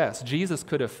said yes, Jesus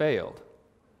could have failed.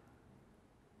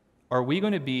 Are we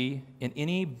going to be in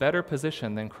any better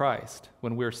position than Christ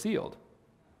when we're sealed?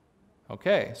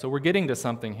 Okay, so we're getting to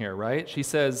something here, right? She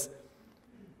says,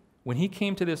 when he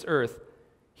came to this earth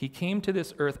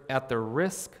at the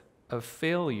risk of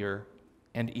failure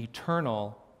and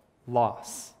eternal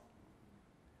loss.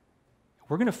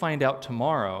 We're going to find out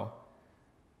tomorrow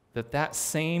that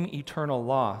same eternal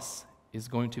loss is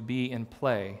going to be in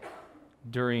play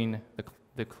during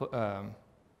the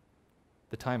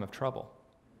time of trouble.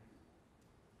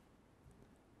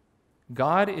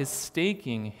 God is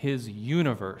staking his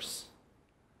universe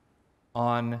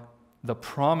on the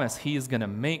promise he is going to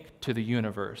make to the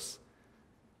universe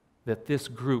that this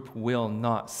group will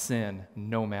not sin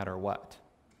no matter what.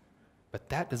 But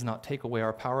that does not take away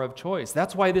our power of choice.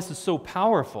 That's why this is so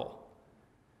powerful.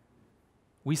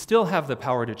 We still have the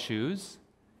power to choose.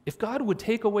 If God would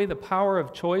take away the power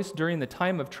of choice during the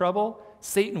time of trouble,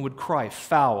 Satan would cry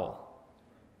foul.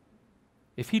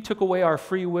 If he took away our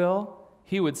free will,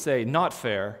 he would say, not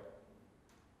fair.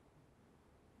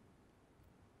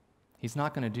 He's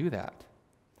not going to do that.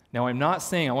 Now, I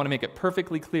want to make it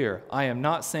perfectly clear, I am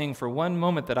not saying for one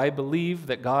moment that I believe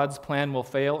that God's plan will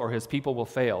fail or his people will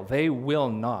fail. They will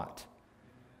not.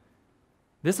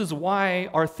 This is why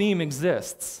our theme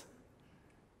exists.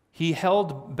 He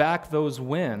held back those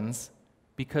winds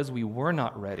because we were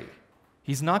not ready.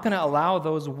 He's not going to allow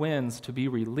those winds to be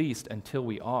released until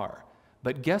we are.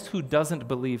 But guess who doesn't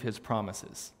believe his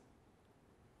promises?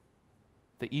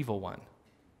 The evil one.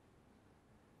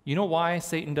 You know why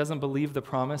Satan doesn't believe the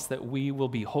promise that we will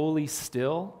be wholly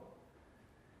still?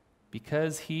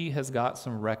 Because he has got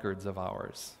some records of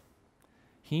ours.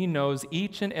 He knows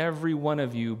each and every one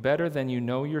of you better than you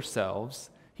know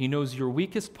yourselves. He knows your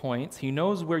weakest points. He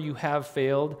knows where you have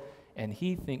failed, and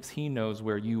he thinks he knows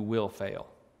where you will fail.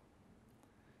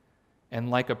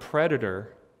 And like a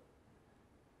predator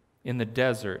in the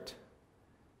desert,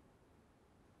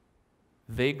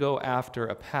 they go after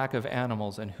a pack of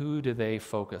animals, and who do they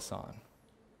focus on?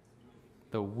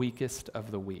 The weakest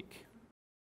of the weak.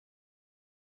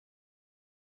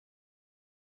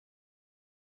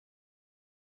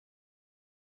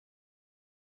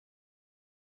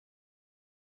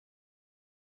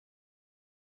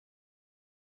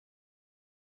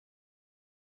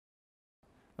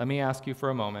 Let me ask you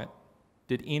for a moment,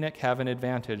 did Enoch have an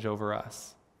advantage over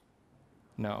us?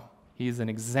 No. He's an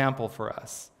example for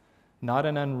us, not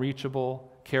an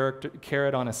unreachable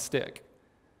carrot on a stick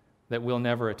that we'll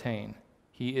never attain.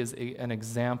 He is an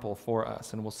example for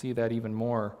us, and we'll see that even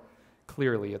more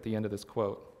clearly at the end of this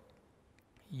quote.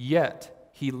 Yet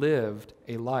he lived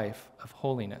a life of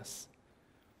holiness.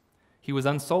 He was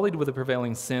unsullied with the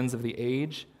prevailing sins of the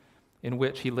age, in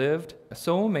which he lived,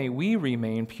 so may we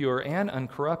remain pure and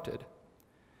uncorrupted.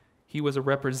 He was a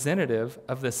representative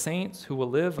of the saints who will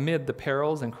live amid the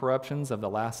perils and corruptions of the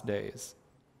last days.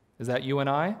 Is that you and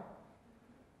I?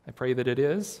 I pray that it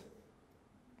is.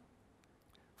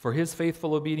 For his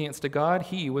faithful obedience to God,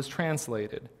 he was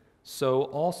translated. So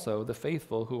also the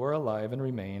faithful who are alive and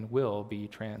remain will be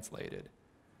translated.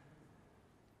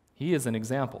 He is an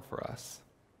example for us.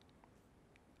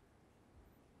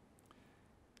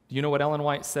 Do you know what Ellen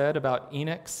White said about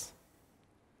eunuchs?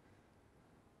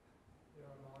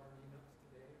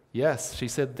 Yes, she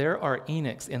said, there are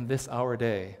eunuchs in this our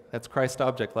day. That's Christ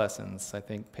Object Lessons, I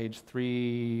think, page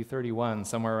 331,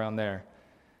 somewhere around there.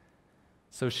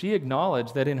 So she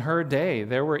acknowledged that in her day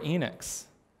there were eunuchs,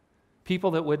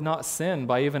 people that would not sin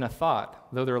by even a thought,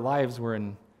 though their lives were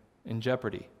in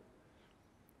jeopardy.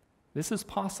 This is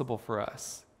possible for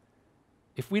us.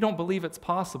 If we don't believe it's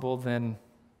possible, then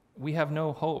we have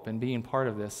no hope in being part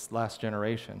of this last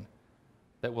generation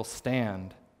that will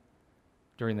stand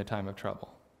during the time of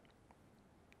trouble.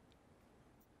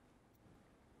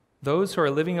 Those who are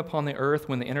living upon the earth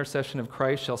when the intercession of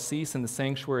Christ shall cease in the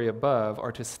sanctuary above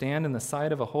are to stand in the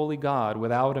sight of a holy God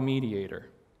without a mediator.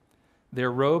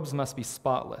 Their robes must be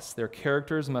spotless. Their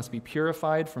characters must be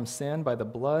purified from sin by the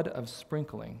blood of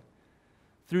sprinkling.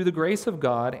 Through the grace of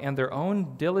God and their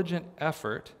own diligent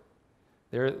effort,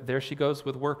 there she goes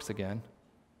with works again.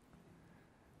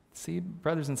 See,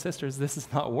 brothers and sisters, this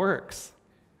is not works.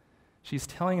 She's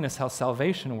telling us how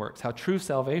salvation works, how true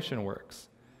salvation works.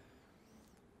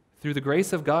 Through the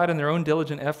grace of God and their own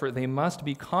diligent effort, they must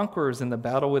be conquerors in the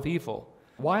battle with evil.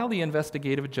 While the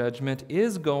investigative judgment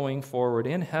is going forward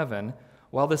in heaven,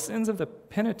 while the sins of the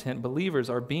penitent believers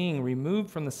are being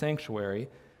removed from the sanctuary,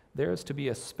 there is to be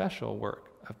a special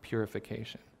work of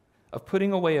purification, of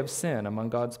putting away of sin among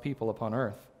God's people upon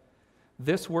earth.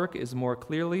 This work is more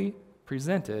clearly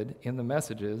presented in the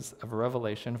messages of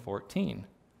Revelation 14.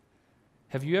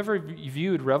 Have you ever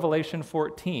viewed Revelation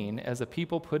 14 as a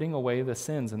people putting away the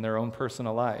sins in their own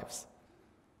personal lives?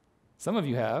 Some of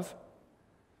you have.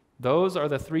 Those are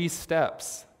the 3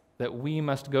 steps that we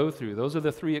must go through. Those are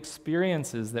the 3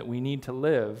 experiences that we need to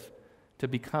live to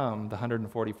become the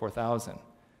 144,000.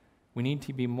 We need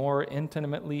to be more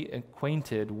intimately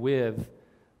acquainted with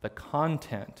the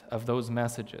content of those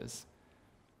messages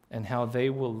and how they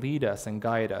will lead us and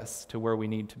guide us to where we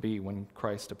need to be when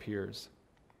Christ appears.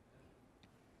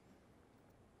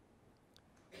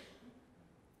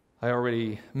 I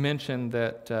already mentioned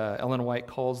that Ellen White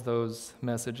calls those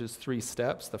messages 3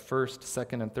 steps, the first,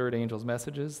 second, and third angels'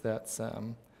 messages. That's,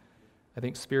 I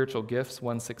think, Spiritual Gifts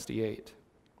 168.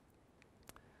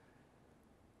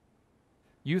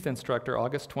 Youth Instructor,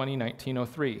 August 20,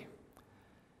 1903.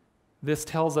 This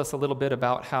tells us a little bit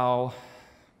about how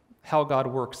God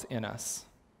works in us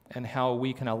and how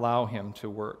we can allow him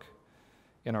to work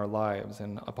in our lives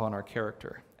and upon our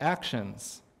character.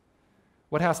 Actions.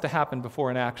 What has to happen before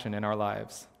an action in our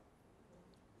lives?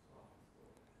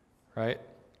 Right?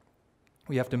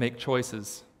 We have to make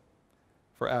choices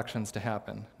for actions to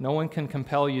happen. No one can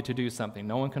compel you to do something.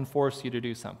 No one can force you to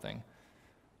do something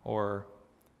or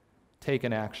take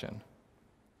an action.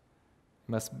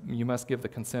 You must give the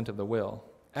consent of the will.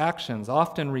 Actions,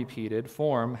 often repeated,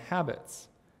 form habits.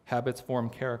 Habits form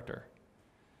character.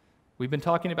 We've been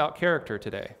talking about character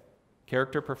today,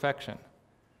 character perfection.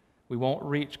 We won't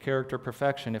reach character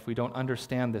perfection if we don't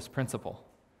understand this principle.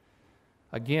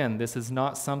 Again, this is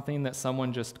not something that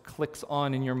someone just clicks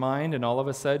on in your mind and all of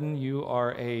a sudden you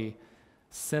are a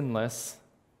sinless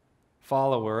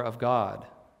follower of God.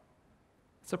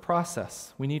 It's a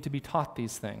process. We need to be taught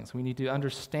these things. We need to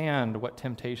understand what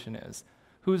temptation is.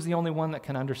 Who's the only one that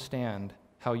can understand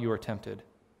how you are tempted?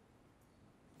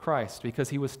 Christ, because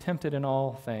he was tempted in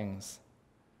all things.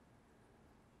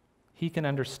 He can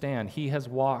understand. He has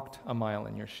walked a mile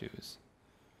in your shoes.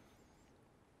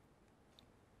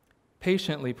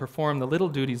 Patiently perform the little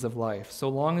duties of life. So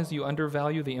long as you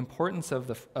undervalue the importance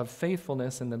of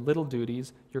faithfulness in the little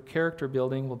duties, your character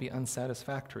building will be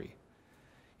unsatisfactory.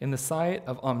 In the sight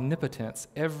of omnipotence,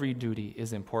 every duty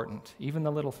is important, even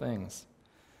the little things.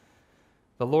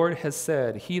 The Lord has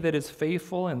said, "He that is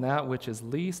faithful in that which is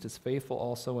least is faithful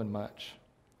also in much."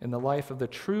 In the life of the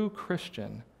true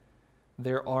Christian,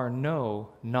 there are no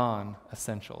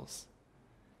non-essentials.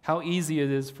 How easy it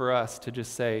is for us to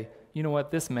just say, you know what,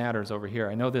 this matters over here.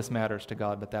 I know this matters to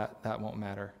God, but that won't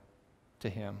matter to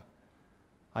him.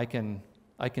 I can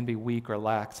be weak or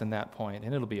lax in that point,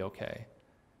 and it'll be okay.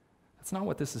 That's not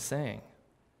what this is saying.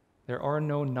 There are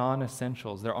no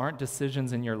non-essentials. There aren't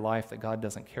decisions in your life that God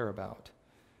doesn't care about.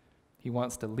 He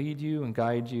wants to lead you and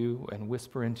guide you and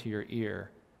whisper into your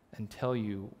ear and tell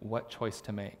you what choice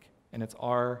to make. And it's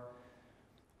our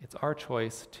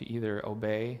choice to either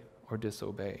obey or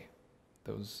disobey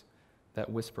that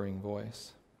whispering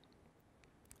voice.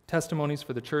 Testimonies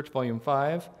for the Church, Volume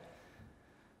 5.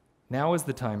 Now is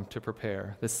the time to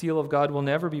prepare. The seal of God will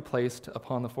never be placed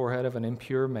upon the forehead of an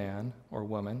impure man or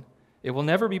woman. It will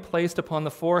never be placed upon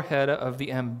the forehead of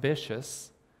the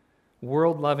ambitious,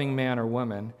 world-loving man or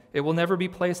woman. It will never be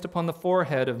placed upon the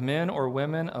forehead of men or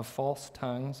women of false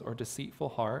tongues or deceitful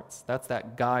hearts. That's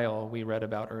that guile we read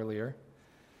about earlier.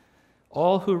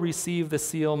 All who receive the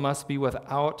seal must be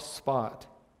without spot,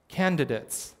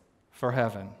 candidates for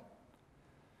heaven.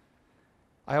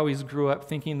 I always grew up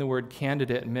thinking the word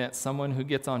candidate meant someone who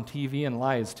gets on TV and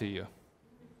lies to you.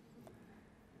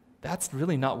 That's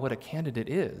really not what a candidate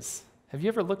is. Have you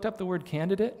ever looked up the word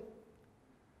candidate?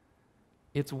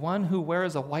 It's one who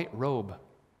wears a white robe.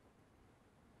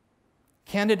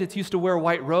 Candidates used to wear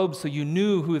white robes so you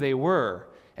knew who they were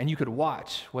and you could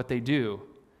watch what they do,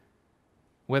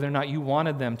 whether or not you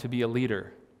wanted them to be a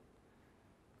leader.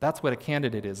 That's what a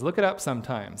candidate is. Look it up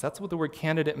sometimes. That's what the word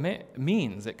candidate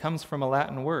means. It comes from a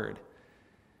Latin word.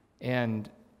 And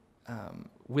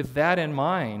with that in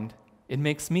mind, it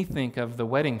makes me think of the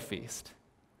wedding feast.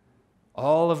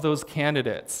 All of those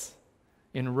candidates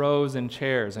in rows and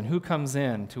chairs. And who comes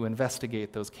in to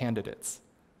investigate those candidates?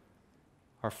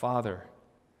 Our Father,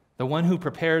 the one who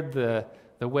prepared the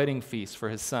wedding feast for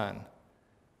his son.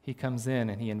 He comes in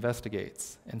and he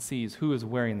investigates and sees who is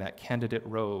wearing that candidate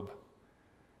robe.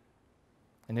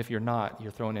 And if you're not,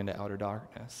 you're thrown into outer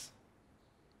darkness.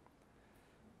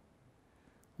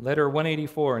 Letter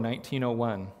 184,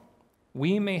 1901.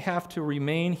 We may have to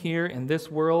remain here in this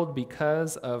world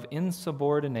because of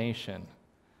insubordination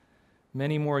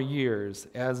many more years,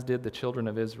 as did the children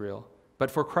of Israel.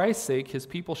 But for Christ's sake, his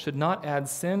people should not add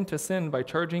sin to sin by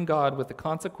charging God with the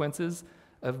consequences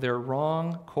of their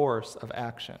wrong course of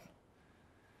action.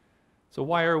 So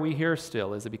why are we here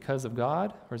still? Is it because of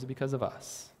God or is it because of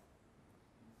us?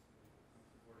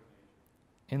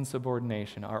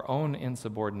 Insubordination, our own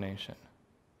insubordination.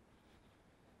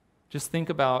 Just think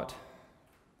about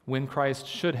when Christ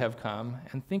should have come,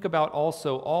 and think about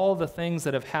also all the things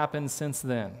that have happened since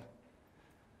then.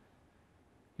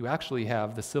 You actually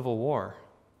have the Civil War,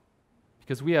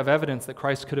 because we have evidence that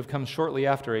Christ could have come shortly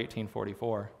after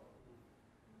 1844.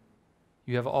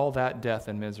 You have all that death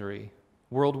and misery.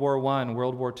 World War I,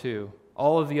 World War II,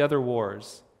 all of the other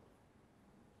wars.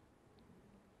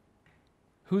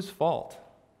 Whose fault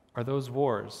are those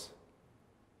wars?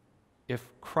 If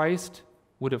Christ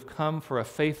would have come for a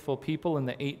faithful people in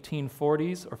the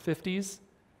 1840s or 50s,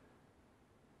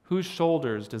 whose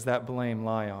shoulders does that blame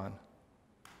lie on?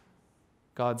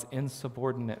 God's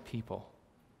insubordinate people.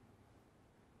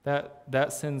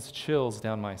 That sends chills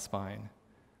down my spine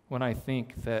when I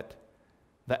think that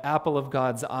the apple of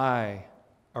God's eye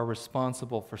are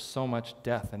responsible for so much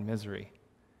death and misery.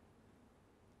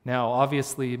 Now,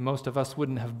 obviously, most of us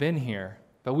wouldn't have been here,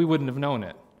 but we wouldn't have known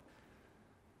it.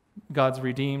 God's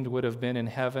redeemed would have been in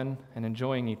heaven and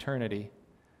enjoying eternity.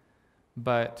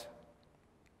 But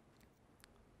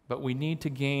we need to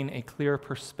gain a clear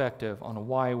perspective on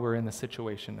why we're in the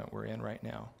situation that we're in right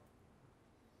now.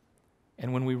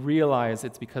 And when we realize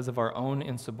it's because of our own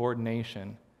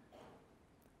insubordination,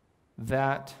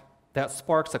 that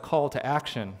sparks a call to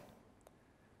action.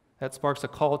 That sparks a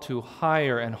call to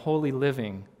higher and holy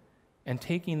living and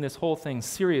taking this whole thing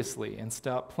seriously and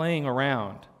stop playing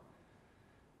around.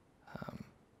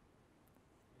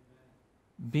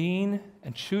 Being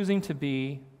and choosing to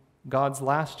be God's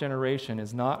last generation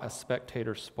is not a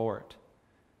spectator sport.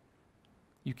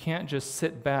 You can't just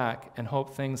sit back and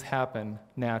hope things happen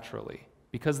naturally,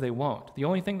 because they won't. The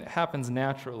only thing that happens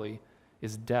naturally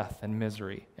is death and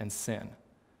misery and sin.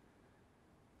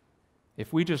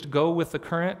 If we just go with the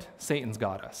current, Satan's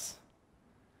got us.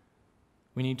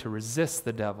 We need to resist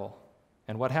the devil.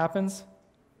 And what happens?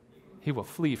 He will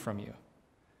flee from you.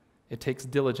 It takes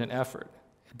diligent effort.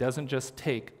 It doesn't just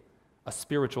take a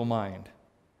spiritual mind.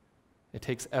 It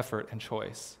takes effort and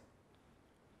choice.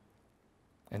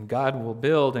 And God will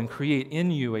build and create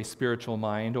in you a spiritual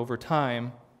mind over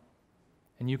time,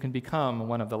 and you can become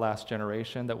one of the last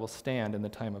generation that will stand in the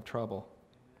time of trouble.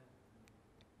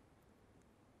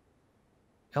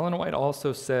 Ellen White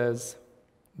also says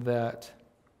that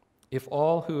if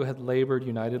all who had labored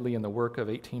unitedly in the work of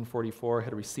 1844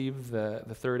 had received the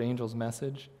third angel's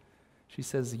message, she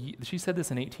said this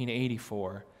in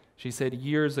 1884. She said,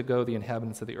 years ago the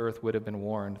inhabitants of the earth would have been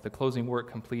warned, the closing work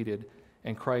completed,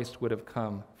 and Christ would have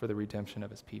come for the redemption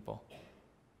of his people.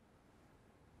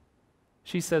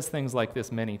 She says things like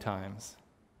this many times.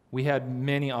 We had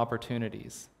many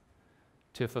opportunities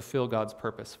to fulfill God's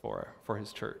purpose for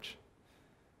his church.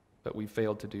 But we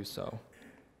failed to do so.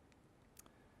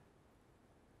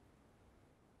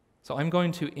 So I'm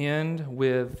going to end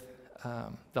with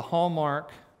the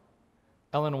hallmark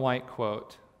Ellen White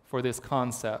quote for this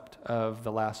concept of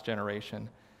the last generation.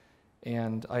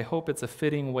 And I hope it's a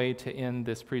fitting way to end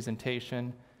this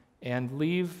presentation and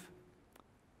leave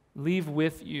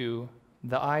with you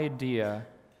the idea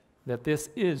that this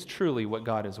is truly what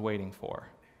God is waiting for.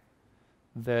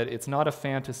 That it's not a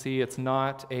fantasy, it's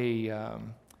not a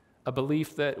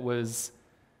belief that was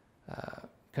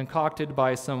concocted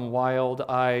by some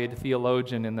wild-eyed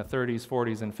theologian in the 30s,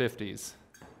 40s, and 50s.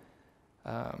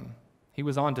 He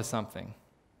was onto something.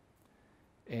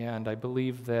 And I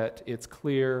believe that it's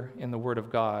clear in the Word of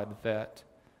God that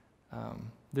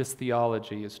this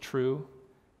theology is true,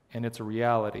 and it's a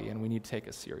reality, and we need to take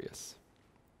it serious.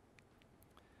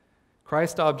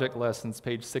 Christ Object Lessons,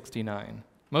 page 69.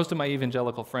 Most of my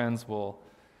evangelical friends will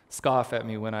scoff at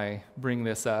me when I bring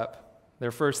this up.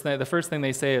 The first thing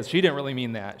they say is, she didn't really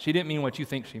mean that. She didn't mean what you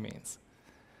think she means.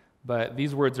 But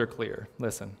these words are clear.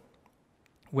 Listen.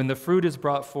 When the fruit is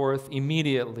brought forth,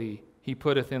 immediately he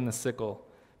putteth in the sickle,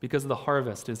 because the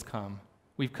harvest is come.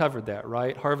 We've covered that,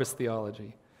 right? Harvest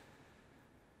theology.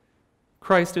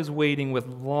 Christ is waiting with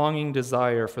longing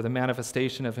desire for the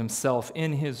manifestation of himself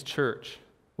in his church.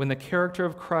 When the character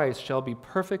of Christ shall be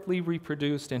perfectly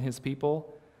reproduced in his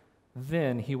people,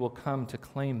 then he will come to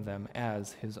claim them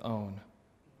as his own.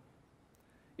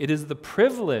 It is the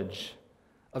privilege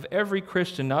of every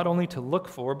Christian not only to look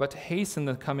for, but to hasten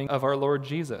the coming of our Lord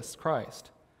Jesus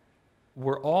Christ.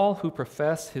 Were all who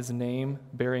profess his name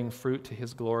bearing fruit to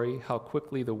his glory, how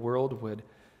quickly the world would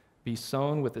be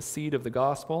sown with the seed of the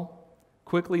gospel.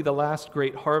 Quickly the last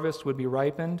great harvest would be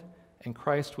ripened, and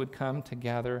Christ would come to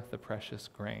gather the precious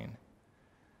grain.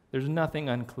 There's nothing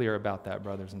unclear about that,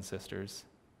 brothers and sisters.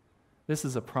 This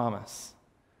is a promise.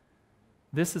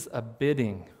 This is a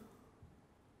bidding.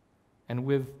 And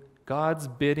with God's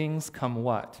biddings come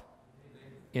what?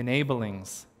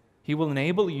 Enablings. He will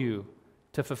enable you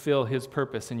to fulfill his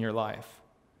purpose in your life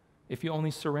if you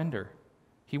only surrender.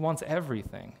 He wants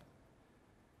everything.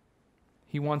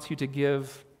 He wants you to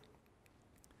give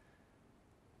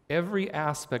every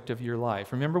aspect of your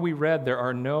life. Remember, we read there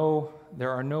are no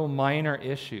minor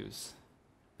issues.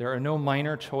 There are no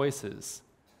minor choices.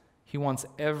 He wants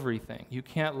everything. You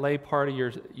can't lay part of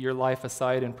your life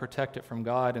aside and protect it from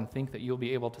God and think that you'll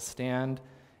be able to stand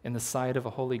in the sight of a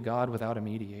holy God without a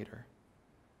mediator.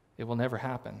 It will never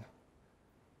happen.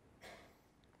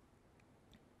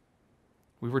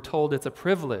 We were told it's a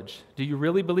privilege. Do you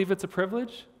really believe it's a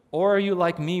privilege? Or are you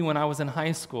like me when I was in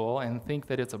high school and think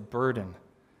that it's a burden?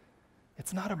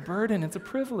 It's not a burden, it's a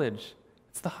privilege.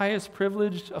 It's the highest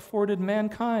privilege afforded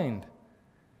mankind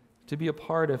to be a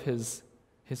part of his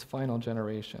final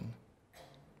generation.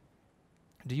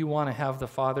 Do you want to have the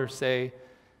Father say,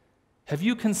 have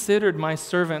you considered my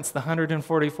servants, the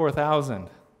 144,000?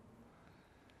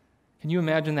 Can you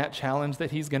imagine that challenge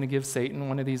that he's going to give Satan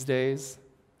one of these days?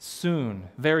 Soon,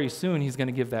 very soon, he's going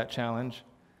to give that challenge.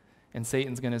 And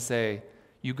Satan's going to say,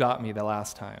 you got me the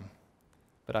last time,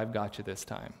 but I've got you this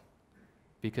time.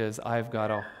 Because I've got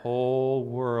a whole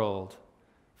world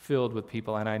filled with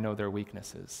people, and I know their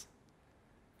weaknesses.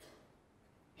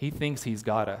 He thinks he's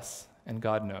got us, and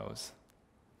God knows.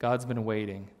 God's been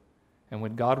waiting. And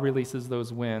when God releases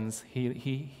those wins,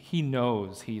 he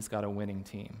knows he's got a winning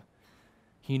team.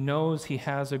 He knows he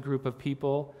has a group of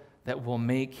people that will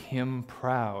make him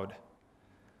proud.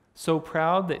 So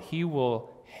proud that he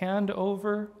will hand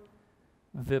over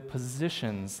the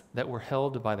positions that were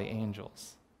held by the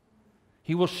angels.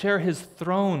 He will share his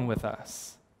throne with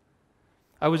us.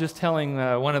 I was just telling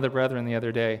one of the brethren the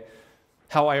other day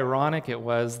how ironic it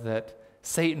was that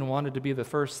Satan wanted to be the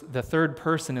third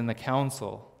person in the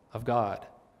council of God,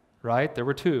 right? There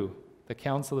were two. The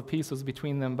council of peace was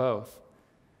between them both.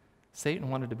 Satan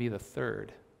wanted to be the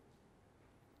third,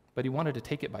 but he wanted to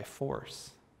take it by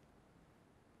force.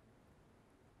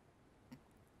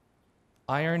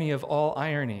 Irony of all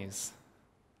ironies.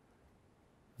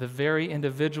 The very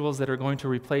individuals that are going to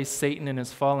replace Satan and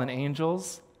his fallen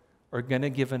angels are going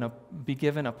to be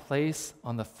given a place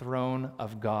on the throne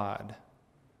of God.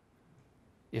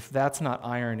 If that's not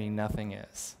irony, nothing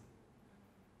is.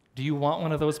 Do you want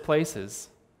one of those places?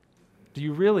 Do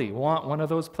you really want one of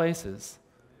those places?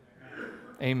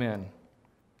 Amen.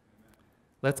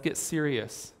 Let's get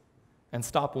serious and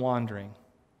stop wandering.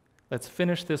 Let's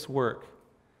finish this work.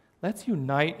 Let's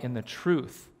unite in the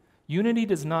truth. Unity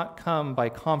does not come by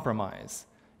compromise.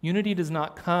 Unity does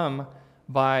not come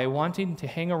by wanting to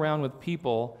hang around with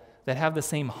people that have the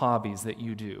same hobbies that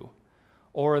you do,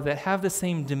 or that have the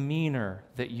same demeanor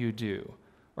that you do,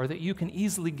 or that you can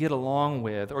easily get along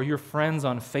with, or you're friends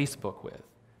on Facebook with.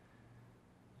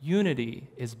 Unity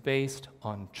is based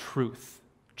on truth,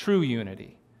 true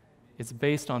unity. It's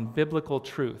based on biblical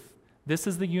truth. This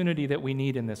is the unity that we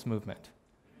need in this movement.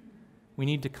 We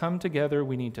need to come together,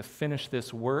 we need to finish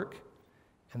this work,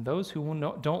 and those who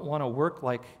don't want to work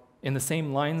like in the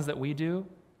same lines that we do,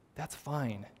 that's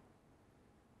fine.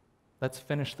 Let's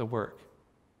finish the work.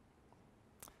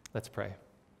 Let's pray.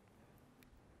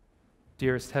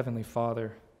 Dearest Heavenly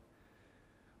Father,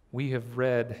 we have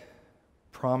read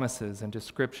promises and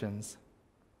descriptions,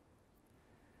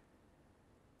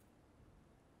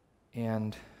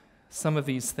 and some of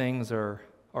these things are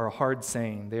a hard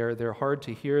saying. They're hard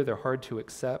to hear, they're hard to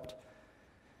accept,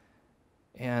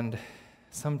 and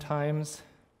sometimes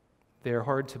they're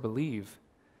hard to believe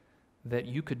that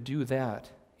you could do that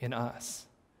in us,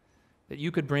 that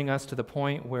you could bring us to the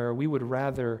point where we would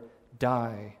rather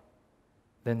die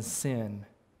than sin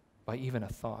by even a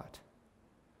thought.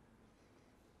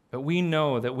 But we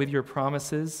know that with your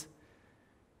promises,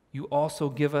 you also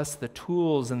give us the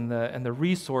tools and the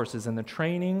resources and the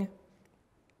training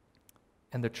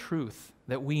and the truth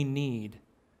that we need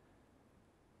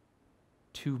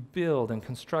to build and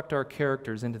construct our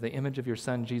characters into the image of your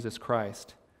Son, Jesus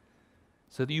Christ,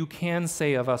 so that you can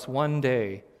say of us one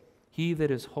day, he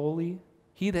that is holy,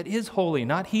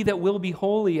 not he that will be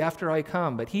holy after I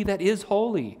come, but he that is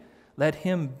holy, let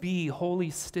him be holy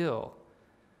still.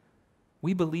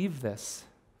 We believe this,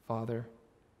 Father.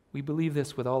 We believe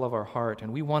this with all of our heart,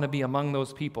 and we want to be among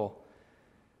those people.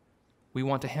 We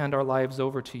want to hand our lives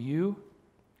over to you,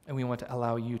 and we want to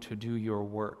allow you to do your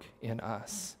work in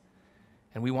us.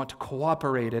 And we want to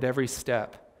cooperate at every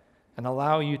step and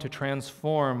allow you to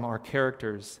transform our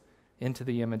characters into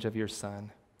the image of your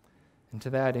Son. And to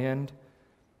that end,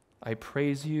 I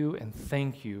praise you and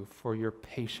thank you for your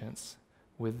patience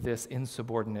with this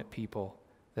insubordinate people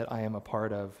that I am a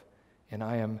part of, and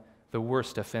I am the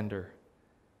worst offender.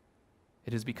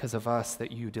 It is because of us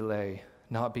that you delay,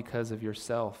 not because of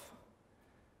yourself.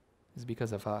 It is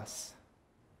because of us.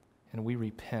 And we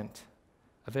repent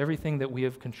of everything that we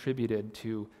have contributed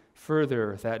to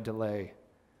further that delay.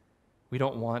 We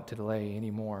don't want to delay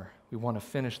anymore. We want to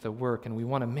finish the work, and we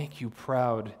want to make you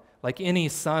proud, like any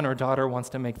son or daughter wants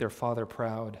to make their father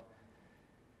proud.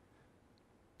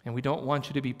 And we don't want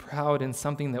you to be proud in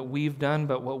something that we've done,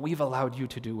 but what we've allowed you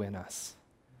to do in us.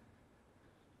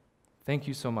 Thank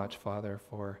you so much, Father,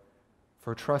 for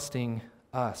trusting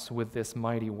us with this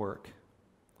mighty work.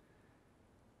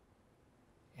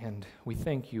 And we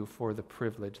thank you for the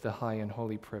privilege, the high and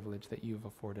holy privilege that you've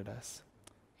afforded us.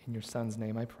 In your Son's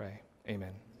name I pray.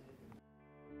 Amen.